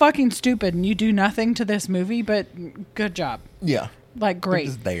so fucking stupid and you do nothing to this movie, but good job. Yeah. Like, great.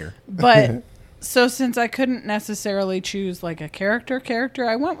 Just there. But so since I couldn't necessarily choose like a character,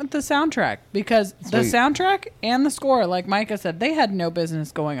 I went with the soundtrack because the Sweet. soundtrack and the score, like Micah said, they had no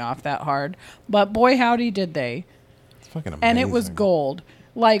business going off that hard. But boy, howdy did they. It's fucking amazing. And it was gold.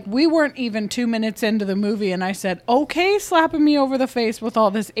 Like, we weren't even 2 minutes into the movie and I said, okay, slapping me over the face with all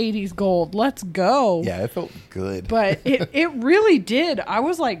this 80s gold. Let's go. Yeah, it felt good. But it really did. I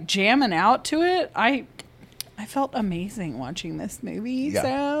was like jamming out to it. I felt amazing watching this movie. Yeah.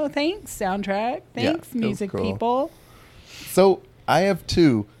 So thanks, soundtrack. Yeah, Thanks, it was music cool. people. So I have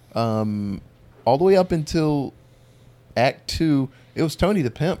two. All the way up until Act 2, it was Tony the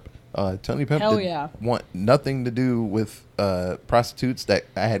Pimp. Tony Pimp Hell did yeah. want nothing to do with prostitutes that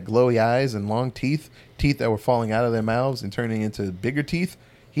had glowy eyes and long teeth that were falling out of their mouths and turning into bigger teeth.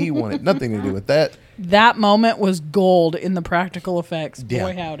 He wanted nothing to do with that. That moment was gold in the practical effects. Yeah.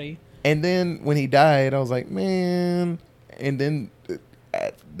 Boy, howdy. And then when he died, I was like, man. And then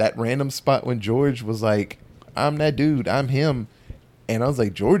at that random spot when George was like, I'm that dude, I'm him. And I was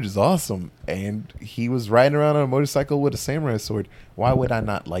like, George is awesome. And he was riding around on a motorcycle with a samurai sword. Why would I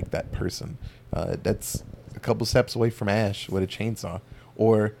not like that person? That's a couple steps away from Ash with a chainsaw.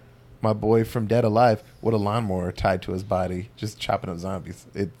 Or my boy from Dead Alive with a lawnmower tied to his body, just chopping up zombies.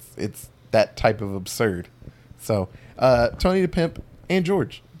 It's that type of absurd. So, Tony the Pimp and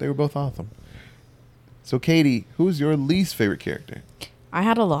George, they were both awesome. So, Katie, who's your least favorite character? I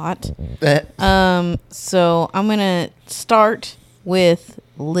had a lot. So I'm gonna start with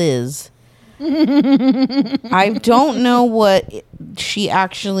Liz. I don't know what she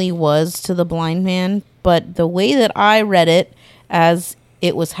actually was to the blind man, but the way that I read it as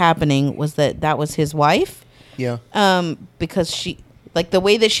it was happening was that was his wife. Yeah. Because she, like, the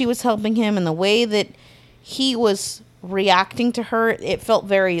way that she was helping him and the way that he was reacting to her, it felt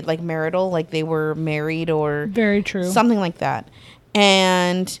very like marital, like they were married or Very true. something like that.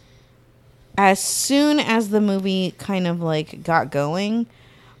 And as soon as the movie kind of like got going,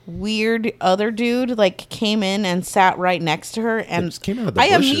 weird other dude like came in and sat right next to her, and just came out of the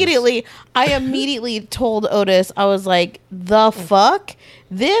I bushes. immediately told Otis, I was like, the fuck?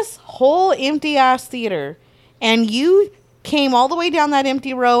 This whole empty ass theater, and you came all the way down that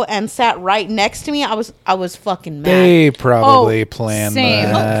empty row and sat right next to me. I was fucking mad. They probably planned same.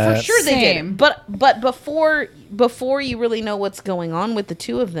 that. Oh, for sure they Same. did. But before you really know what's going on with the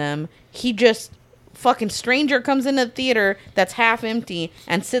two of them, he just fucking stranger comes into the theater that's half empty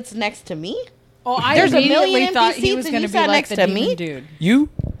and sits next to me. Oh, I There's a immediately million empty thought he seats was and going you to be sat like next the to demon me? dude. You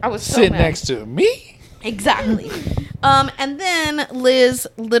I was so sit mad. next to me? Exactly. And then Liz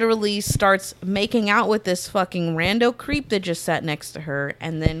literally starts making out with this fucking rando creep that just sat next to her,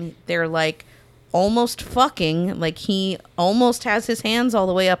 and then they're like almost fucking, like he almost has his hands all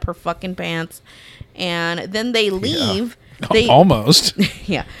the way up her fucking pants, and then they leave. They Almost.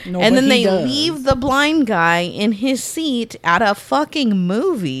 yeah, No, and but then he they does. leave the blind guy in his seat at a fucking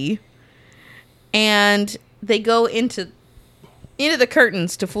movie, and they go into the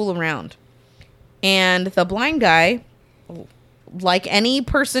curtains to fool around. And the blind guy, like any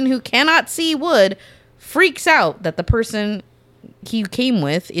person who cannot see would, freaks out that the person he came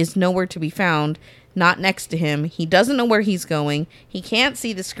with is nowhere to be found, not next to him. He doesn't know where he's going. He can't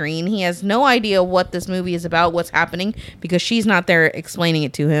see the screen. He has no idea what this movie is about, what's happening, because she's not there explaining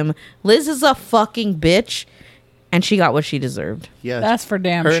it to him. Liz is a fucking bitch, and she got what she deserved. Yeah. That's for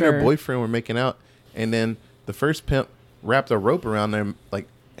damn her sure. and her boyfriend were making out, and then the first pimp wrapped a rope around their like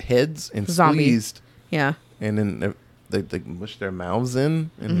heads and Zombie. squeezed, Yeah. and then they mushed their mouths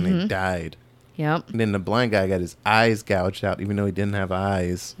in, and they died. Yep. And then the blind guy got his eyes gouged out, even though he didn't have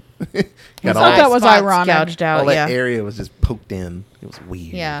eyes. I got thought that was spots ironic. gouged out, all that yeah. area was just poked in. It was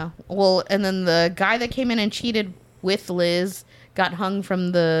weird. Yeah. Well, and then the guy that came in and cheated with Liz got hung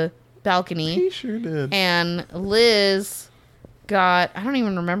from the balcony. He sure did. And Liz got, I don't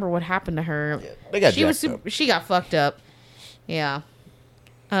even remember what happened to her. they got she was jacked up. she got fucked up. Yeah.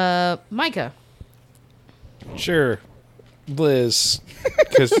 Micah. Sure. Liz.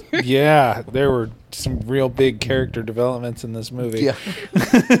 Because, yeah, there were some real big character developments in this movie. Yeah.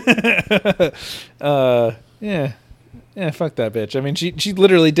 Yeah. Yeah, fuck that bitch. I mean, she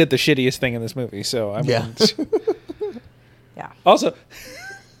literally did the shittiest thing in this movie, so, I mean... Yeah. Yeah. Also,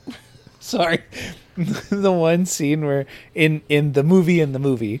 sorry, the one scene where in the movie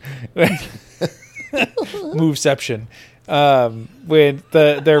Moveception, when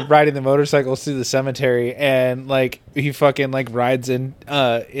they're riding the motorcycles through the cemetery, and like he fucking like rides in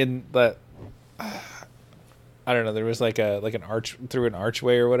the I don't know, there was like an arch through an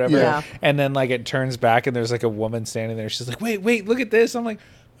archway or whatever, Yeah. and then like it turns back and there's like a woman standing there. She's like, wait, look at this. I'm like,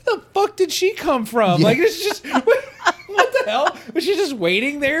 where the fuck did she come from? Like, it's just what the hell? Was she just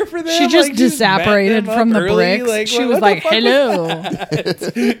waiting there for them? She just Like, met disapparated them from up the early? bricks. Like, She what was the like, fuck was "Hello,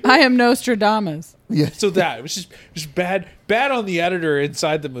 that? I am Nostradamus." Yeah. So that it was just bad on the editor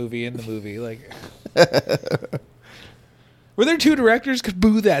inside the movie, in the movie. Like, were there two directors? Could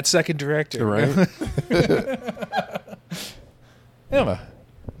boo that second director, Right. Emma,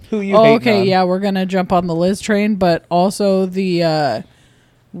 who you? Oh, hating okay, on? yeah, we're gonna jump on the Liz train, but also the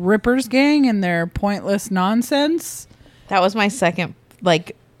Rippers gang and their pointless nonsense. That was my second,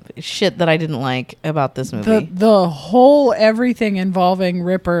 like, shit that I didn't like about this movie. The whole everything involving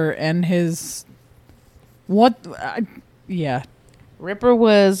Ripper and his yeah, Ripper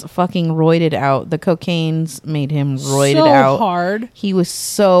was fucking roided out. The cocaine's made him roided so out. hard. He was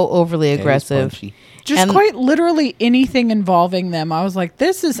so overly Yeah, he was aggressive. punchy. Just And- quite literally anything involving them. I was like,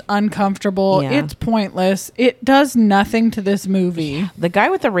 this is uncomfortable. Yeah. It's pointless. It does nothing to this movie. The guy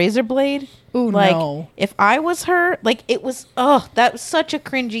with the razor blade. Ooh, like, no. if I was her, like, it was, that was such a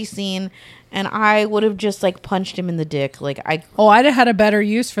cringy scene. And I would have just, like, punched him in the dick. Like, Oh, I'd have had a better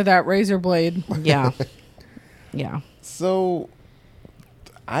use for that razor blade. yeah. Yeah. So,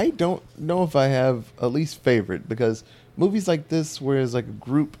 I don't know if I have a least favorite because movies like this, where it's like a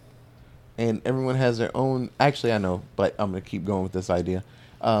group and everyone has their own. Actually, I know, but I'm gonna keep going with this idea,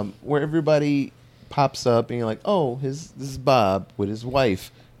 where everybody pops up and you're like, oh, this is Bob with his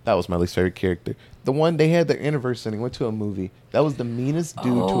wife. That was my least favorite character. The one they had their anniversary and he went to a movie. That was the meanest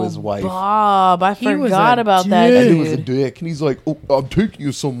dude to his wife. Bob, I He was forgot a about that. dick. That dude was a Dude. dick, and he's like, "Oh, I'm taking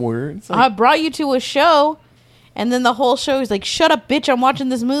you somewhere." It's I like, brought you to a show. And then the whole show, he's like, shut up, bitch, I'm watching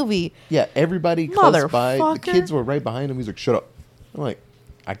this movie. yeah, everybody close by. The Motherfucker. kids were right behind him. He's like, "Shut up." I'm like,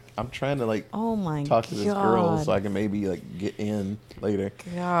 I'm trying to like Oh, my talk God. to this girl so I can maybe like get in later.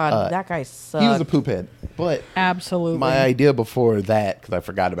 God, that guy sucked. He was a poop head, but Absolutely. my idea before that, because I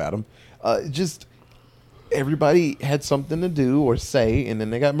forgot about him, just everybody had something to do or say, and then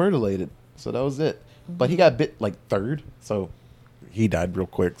they got murderlated. So that was it. But he got bit like third, so he died real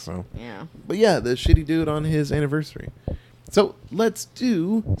quick. So Yeah. but yeah, the shitty dude on his anniversary. So let's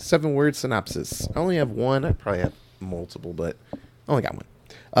do 7-word synopsis. I only have one. I probably have multiple, but I only got one.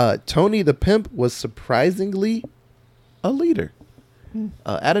 Tony the pimp was surprisingly a leader.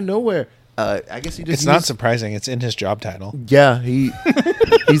 Out of nowhere. I guess he just It's not used- surprising. It's in his job title. Yeah, he's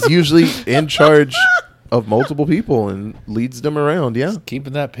usually in charge of multiple people and leads them around. Yeah.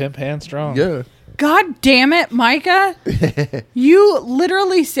 Keeping that pimp hand strong. Yeah. God damn it, Micah. You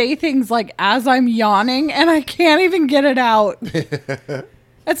literally say things like as I'm yawning and I can't even get it out.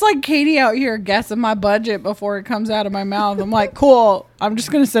 It's like Katie out here guessing my budget before it comes out of my mouth. I'm like, cool. I'm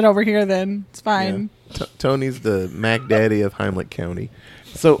just going to sit over here then. It's fine. Yeah. Tony's the Mac Daddy of Heimlich County.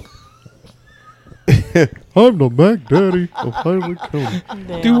 So I'm the Mac Daddy of Heimlich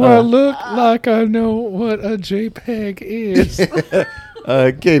County. Do I look like I know what a JPEG is?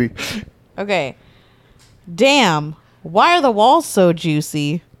 Katie. Okay. Damn. Why are the walls so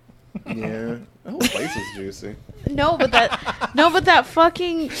juicy? Yeah. The whole place is juicy. No, but that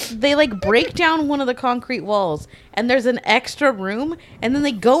fucking, they like break down one of the concrete walls and there's an extra room and then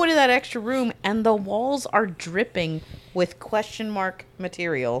they go into that extra room and the walls are dripping with question mark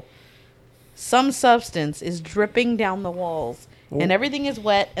material. Some substance is dripping down the walls and everything is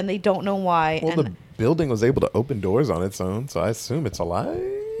wet and they don't know why. Well, and the building was able to open doors on its own, so I assume it's alive.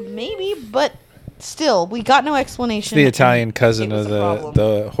 maybe, but still, we got no explanation. The Italian cousin It was of a problem.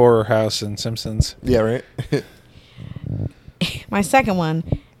 the horror house in Simpsons. Yeah, right? My second one,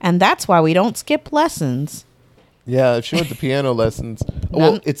 and that's why we don't skip lessons. Yeah, if she went to piano lessons,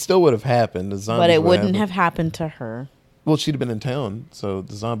 well, None- it still would have happened. The zombies But it would wouldn't have happened to her. Well, she'd have been in town, so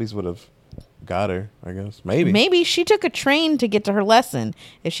the zombies would have got her, I guess. Maybe. Maybe she took a train to get to her lesson.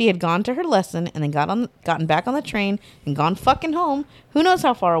 If she had gone to her lesson and then gotten back on the train and gone fucking home, who knows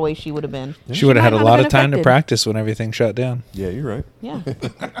how far away she would have been. She would have had might a not lot been of time to affected. practice when everything shut down. Yeah, you're right. Yeah.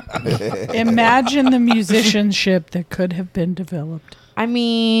 Imagine the musicianship that could have been developed. I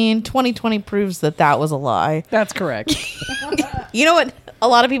mean, 2020 proves that that was a lie. That's correct. You know what a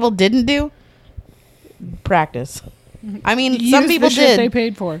lot of people didn't do? Practice. I mean, Use some people the shit they did,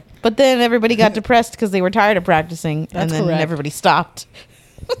 paid for. but then everybody got depressed because they were tired of practicing, and That's then correct. everybody stopped.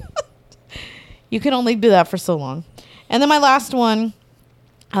 You can only do that for so long. And then my last one,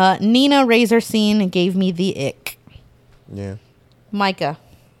 Nina razor scene gave me the ick. Yeah. Micah.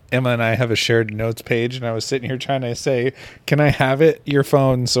 Emma and I have a shared notes page, and I was sitting here trying to say, "Can I have it your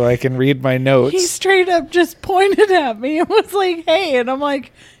phone so I can read my He notes?" straight up just pointed at me and was like, hey. And I'm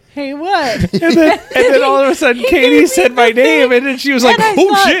like, hey, what? And then all of a sudden, Katie said my name, and then she was like, And I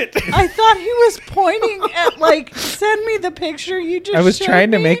 "Oh thought- shit!" I thought he was pointing at, like, send me the picture you just I was showed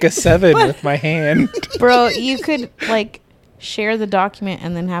trying to me. make a 7 but- with my hand. Bro, you could, like, share the document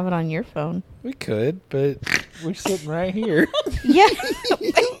and then have it on your phone. We could, but we're sitting right here. Yeah.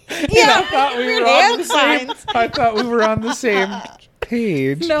 I thought we were on the same. signs. I thought we were on the same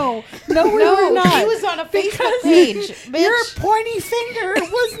page. No, we were not. he was on a Facebook Because page. Your Bitch. pointy finger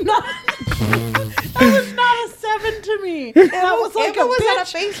was not. That was not a 7 to me. That was like Emma a was on a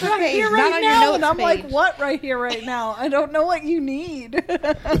bitch Facebook right page, here, not right on your now, notes and I'm like, page. what right here, right now? I don't know what you need.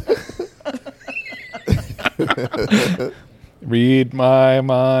 Read my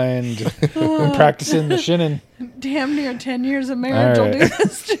mind. I'm practicing the shinnin. Damn near 10 years of marriage will do right.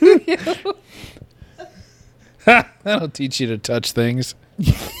 this to you. That'll teach you to touch things.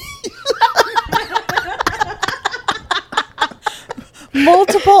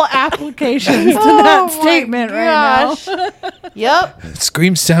 multiple applications to that statement right now. Yep.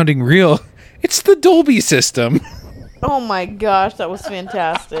 Scream sounding real. It's the Dolby system. Oh my gosh, that was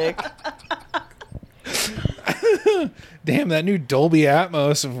fantastic. Damn, that new Dolby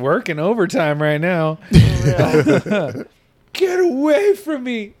Atmos is working overtime right now. Get away from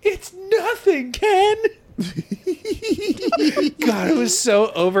me. It's nothing, Ken. God, it was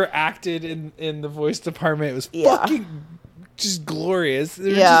so overacted in the voice department. It was fucking just glorious. They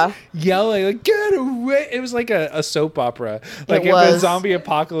were just yelling, like, get away. It was like a soap opera. Like if a zombie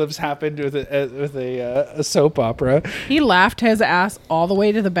apocalypse happened with a soap opera. He laughed his ass all the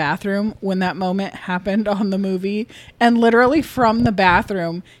way to the bathroom when that moment happened on the movie. And literally from the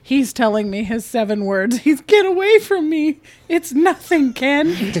bathroom, he's telling me his 7 words. He's, get away from me. It's nothing,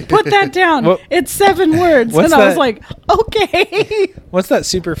 Ken. Put that down. Well, it's 7 words. And I was like, okay. What's that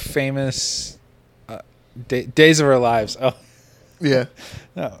super famous Days of Our Lives? Oh. Yeah.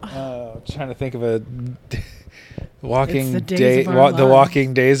 Trying to think of a walking It's the Days of Our the Lives.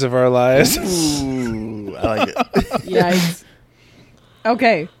 Walking Days of Our Lives. Ooh, I like it. Yikes.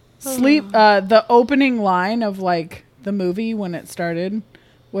 Okay. Sleep. The opening line of like the movie when it started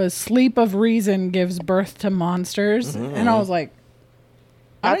was "Sleep of reason gives birth to monsters," and I was like,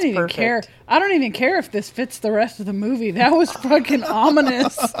 I That's don't even perfect. care. I don't even care if this fits the rest of the movie. That was fucking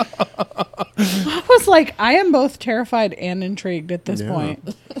ominous. I was like, I am both terrified and intrigued at this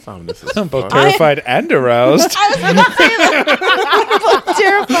point. Ominous as I'm both fuck. terrified and aroused. I was going to say that. I'm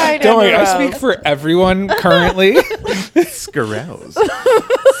terrified. Don't worry, I and speak for everyone currently. Scaroused.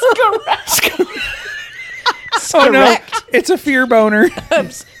 Oh no, it's a fear boner.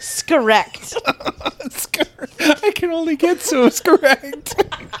 Correct. I can only get so correct.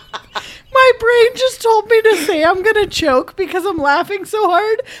 My brain just told me to say I'm gonna choke because I'm laughing so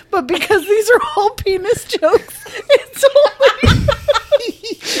hard, but because these are all penis jokes, it's only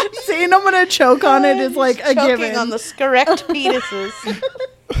saying I'm gonna choke on it is like a Choking given. on the correct penises.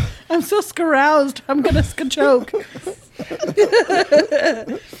 I'm so scaroused. I'm gonna choke.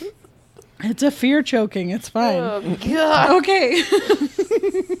 It's a fear choking. It's fine. Oh god. Okay.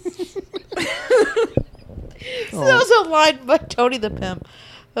 That was a line by Tony the Pimp.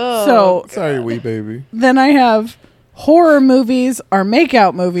 Oh. So Sorry, wee baby. then I have horror movies or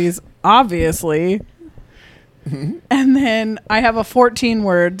makeout movies, obviously. And then I have a 14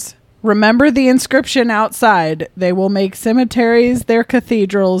 words. Remember the inscription outside. They will make cemeteries their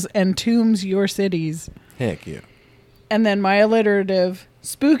cathedrals and tombs your cities. Heck yeah. And then my alliterative.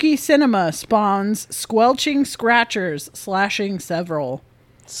 Spooky cinema spawns squelching scratchers, slashing several.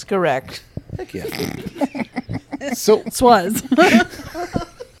 It's correct. Heck yeah. So Swaz.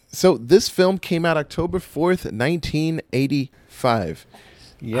 So this film came out October 4th, 1985.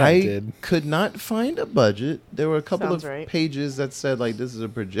 Yeah, I it did. could not find a budget. There were a couple Sounds of right. pages that said like this is a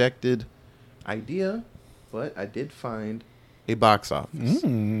projected idea, but I did find a box office.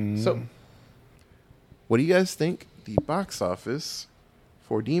 So what do you guys think the box office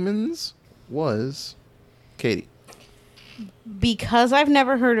for Demons was? Katie. Because I've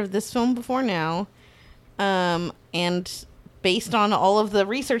never heard of this film before now, and based on all of the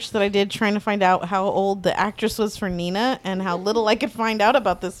research that I did trying to find out how old the actress was for Nina and how little I could find out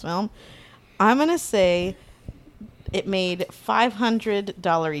about this film, I'm going to say it made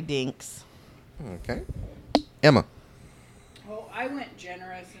 $500 dinks. Okay. Emma. Oh, I went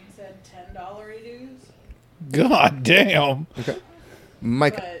generous and said $10 dues. God damn. Okay.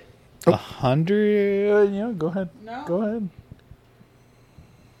 Micah. 100. Yeah, go ahead. No. Go ahead.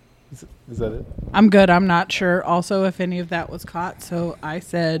 Is that it? I'm good. I'm not sure also if any of that was caught. So I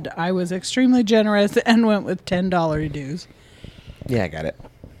said I was extremely generous and went with $10 dues. Yeah, I got it.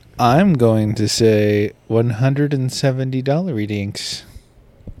 I'm going to say $170 dinks.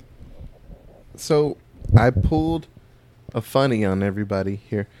 So I pulled a funny on everybody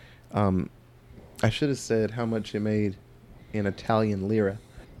here. I should have said how much it made in Italian lira.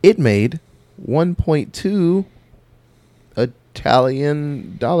 It made 1.2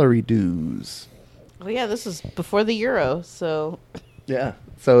 Italian dollary dues. Oh, yeah, this is before the euro, so... Yeah.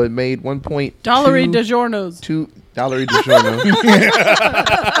 So it made 1.2 Dollary DiGiorno's. $2 DiGiorno.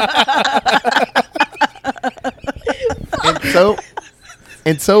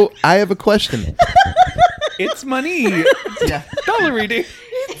 and so I have a question. It's money. Yeah. Dollar dinks.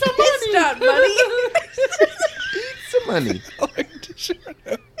 It's not money. Some money.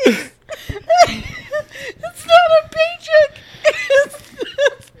 It's not a paycheck.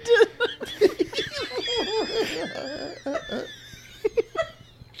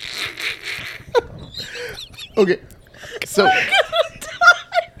 Okay. So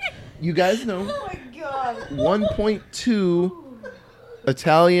you guys know Oh, my God. 1.2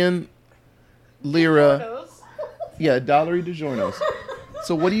 Italian lira. Yeah, dollari DiGiorno's.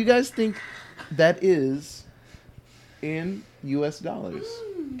 So what do you guys think that is in U.S. dollars?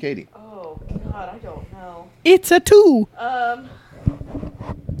 Katie. Oh God, I don't know. It's a 2. I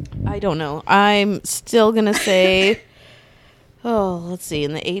don't know. I'm still gonna say. Oh, let's see.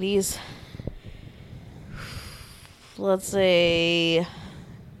 In the 80s, let's say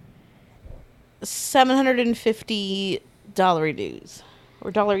 $750 dues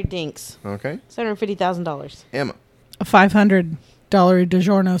or dollary dinks. Okay. $750,000. Emma. A $500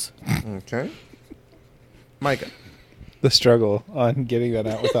 DiGiorno's. Okay. Micah. The struggle on getting that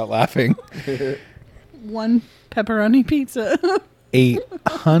out without laughing. 1 pepperoni pizza.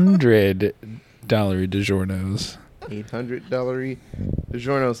 $800 DiGiorno's. $800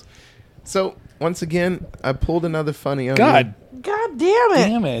 DiGiorno's. So once again, I pulled another funny on God God damn it!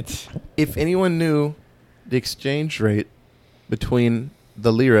 damn it. If anyone knew the exchange rate between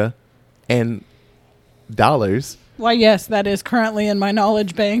the lira and dollars, Why, yes, that is currently in my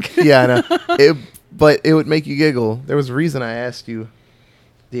knowledge bank. yeah, I know. But it would make you giggle. There was a reason I asked you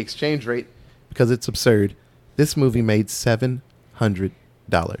the exchange rate because it's absurd. This movie made $700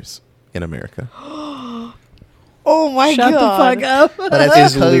 in America. Oh my Shut God! the fuck up. But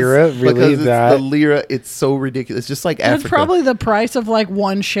that's Is lira really because it's that? the lira, it's so ridiculous. It's just like That's Africa. probably the price of like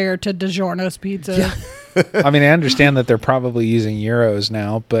 1 share to DiGiorno's pizza. I mean, I understand that they're probably using euros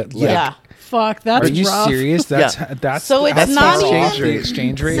now, but like, Yeah. Fuck, that's are you rough. serious? That's So it's that's not the even- exchange- the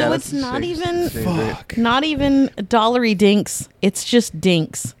exchange rate. Yeah, So that's it's the not exchange- even- exchange rate. Fuck. Not even dollary dinks. It's just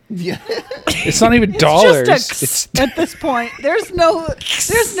dinks. Yeah. It's not even It's dollars. just a It's at this point. There's no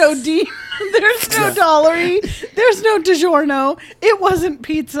D. There's no dollary. There's no DiGiorno. It wasn't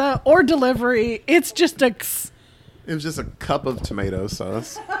pizza or delivery. It's just a x. It was just a cup of tomato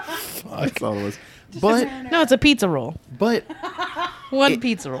sauce. That's all it was. But No, it's a pizza roll. but One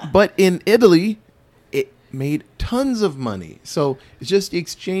pizza roll. but in Italy, it made tons of money. So it's just the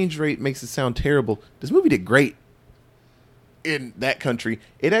exchange rate makes it sound terrible. This movie did great in that country.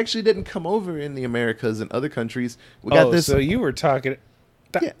 It actually didn't come over in the Americas and other countries. We got this. So you were talking.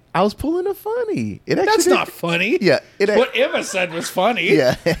 Yeah, I was pulling a funny. It actually That's did- not funny. Yeah, What Emma said was funny.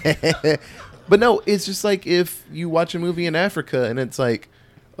 Yeah. But no, it's just like if you watch a movie in Africa and it's like,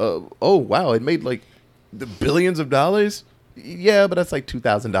 oh, wow, it made like the billions of dollars. Yeah, but that's like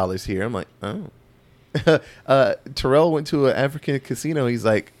 $2,000 here. I'm like, oh. Terrell went to an African casino. He's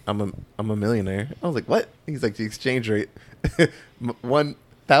like, I'm a millionaire. I was like, what? He's like, the exchange rate,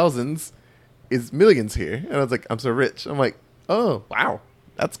 1,000s is millions here. And I was like, I'm so rich. I'm like, oh, wow,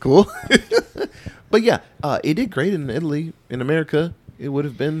 that's cool. But yeah, it did great in Italy. In America, it would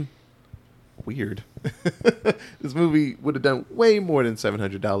have been weird. This movie would have done way more than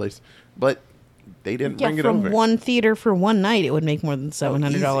 $700, but they didn't Yeah, bring it from over. one theater for one night, it would make more than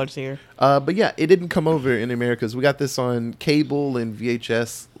 $700 here. But yeah, it didn't come over in the Americas. We got this on cable and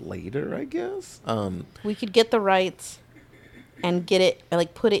VHS later, I guess. We could get the rights and get it,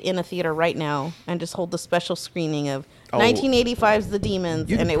 like, put it in a theater right now and just hold the special screening of 1985's The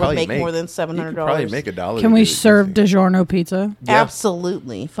Demons, you could and it would probably make more than You $700. could probably make $1. Can we to do it serve easy. DiGiorno pizza? Yeah.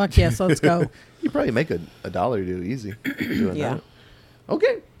 Absolutely. Fuck yes, let's go. You probably make $1 to do easy. Doing Yeah. that.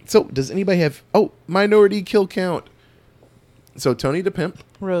 Okay. So does anybody have minority kill count? So Tony the Pimp,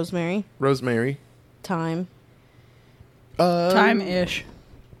 Rosemary, Rosemary, Time. Time-ish.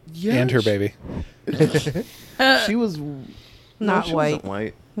 yeah, And her baby. She was Not she white. wasn't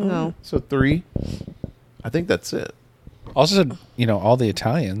white. No. So 3. I think that's it. Also, all the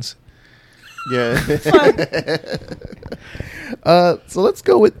Italians. Yeah. So let's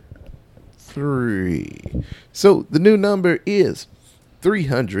go with 3. So the new number is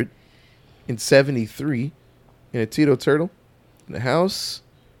 373 in a Tito Turtle, in a house,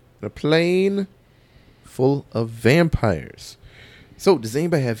 in a plane full of vampires. So does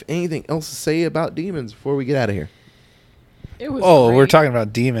anybody have anything else to say about demons before we get out of here? It was Oh, we're great. talking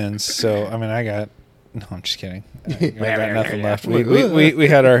about demons. So I mean, no, I'm just kidding. I got nothing left. We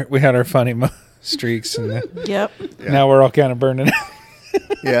had our funny streaks, and Yep. now we're all kind of burning out.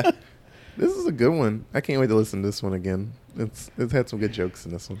 Yeah. This is a good one. I can't wait to listen to this one again. It's had some good jokes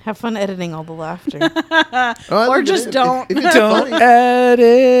in this one. Have fun editing all the laughter. Oh, Or look, just if don't. it's Don't funny-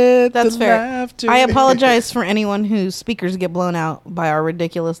 edit. That's the fair. laughter. I apologize for anyone whose speakers get blown out by our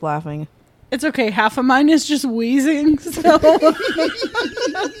ridiculous laughing. It's okay. Half of mine is just wheezing. So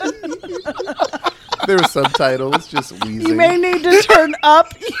There were subtitles, just wheezing. you may need to turn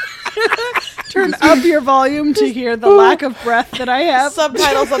up turn up your volume to hear the lack of breath that I have.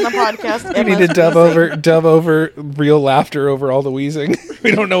 Subtitles on the podcast. We need to dub over real laughter over all the wheezing.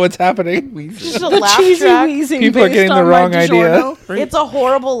 We don't know what's happening. Just a The laugh cheesy track. wheezing People are based getting the on my wrong idea. DiGiorno. It's a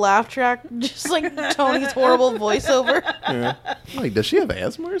horrible laugh track, just like Tony's horrible voiceover. Yeah. Like, does she have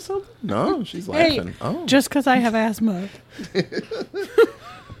asthma or something? No, she's Hey, laughing. Oh. just because I have asthma.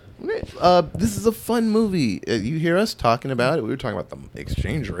 This is a fun movie. You hear us talking about it. We were talking about the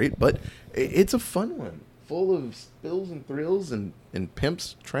exchange rate, but it's a fun one, full of spills and thrills and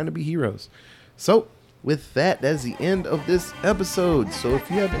pimps trying to be heroes. So, with that, that's the end of this episode. So, if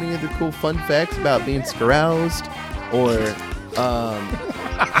you have any other cool fun facts about being scaroused or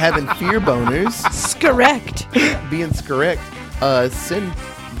having fear boners, Correct. being correct, send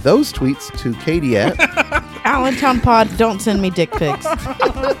those tweets to Katie at Allentown Pod, don't send me dick pics.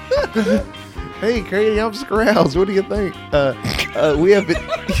 Hey, Katie, I'm Scarouse. What do you think? We have been.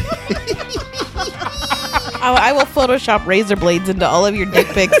 I will Photoshop razor blades into all of your dick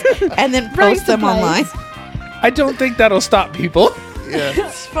pics and then post them online. I don't think that'll stop people. Yeah.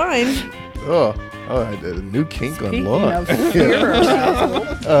 It's fine. Oh, I did a new kink Speaking on of law. fear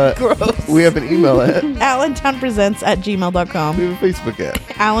arousal. Gross. We have an email at. AllentownPresents@gmail.com. We have a Facebook at.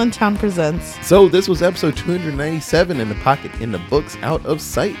 Allentown Presents. So this was episode 297 in the pocket, in the books, out of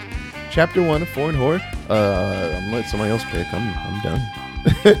sight. Chapter 1 of Foreign Horror. I'm gonna let somebody else pick. I'm done.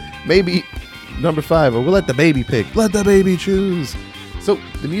 Maybe number 5, or we'll let the baby pick. Let the baby choose. So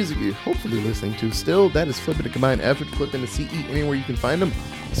the music you're hopefully listening to still, that is Flip It, a combined effort. Flip into CE anywhere you can find them.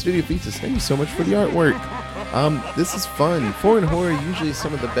 Studio Features, thank you so much for the artwork. This is fun. Foreign horror usually is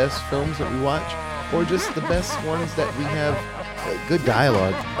some of the best films that we watch, or just the best ones that we have good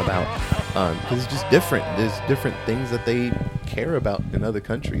dialogue about, because it's just different. There's different things that they care about in other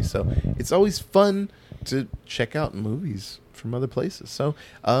countries, so it's always fun to check out movies from other places. So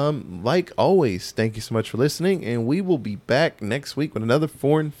like always, thank you so much for listening, and we will be back next week with another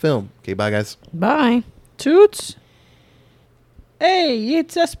foreign film. Okay, bye guys. Bye. Toots. Hey,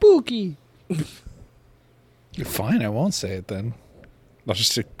 it's a spooky. Fine, I won't say it then. I'll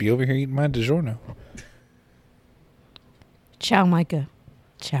just be over here eating my DiGiorno. Ciao, Micah.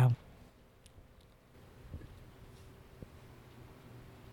 Ciao.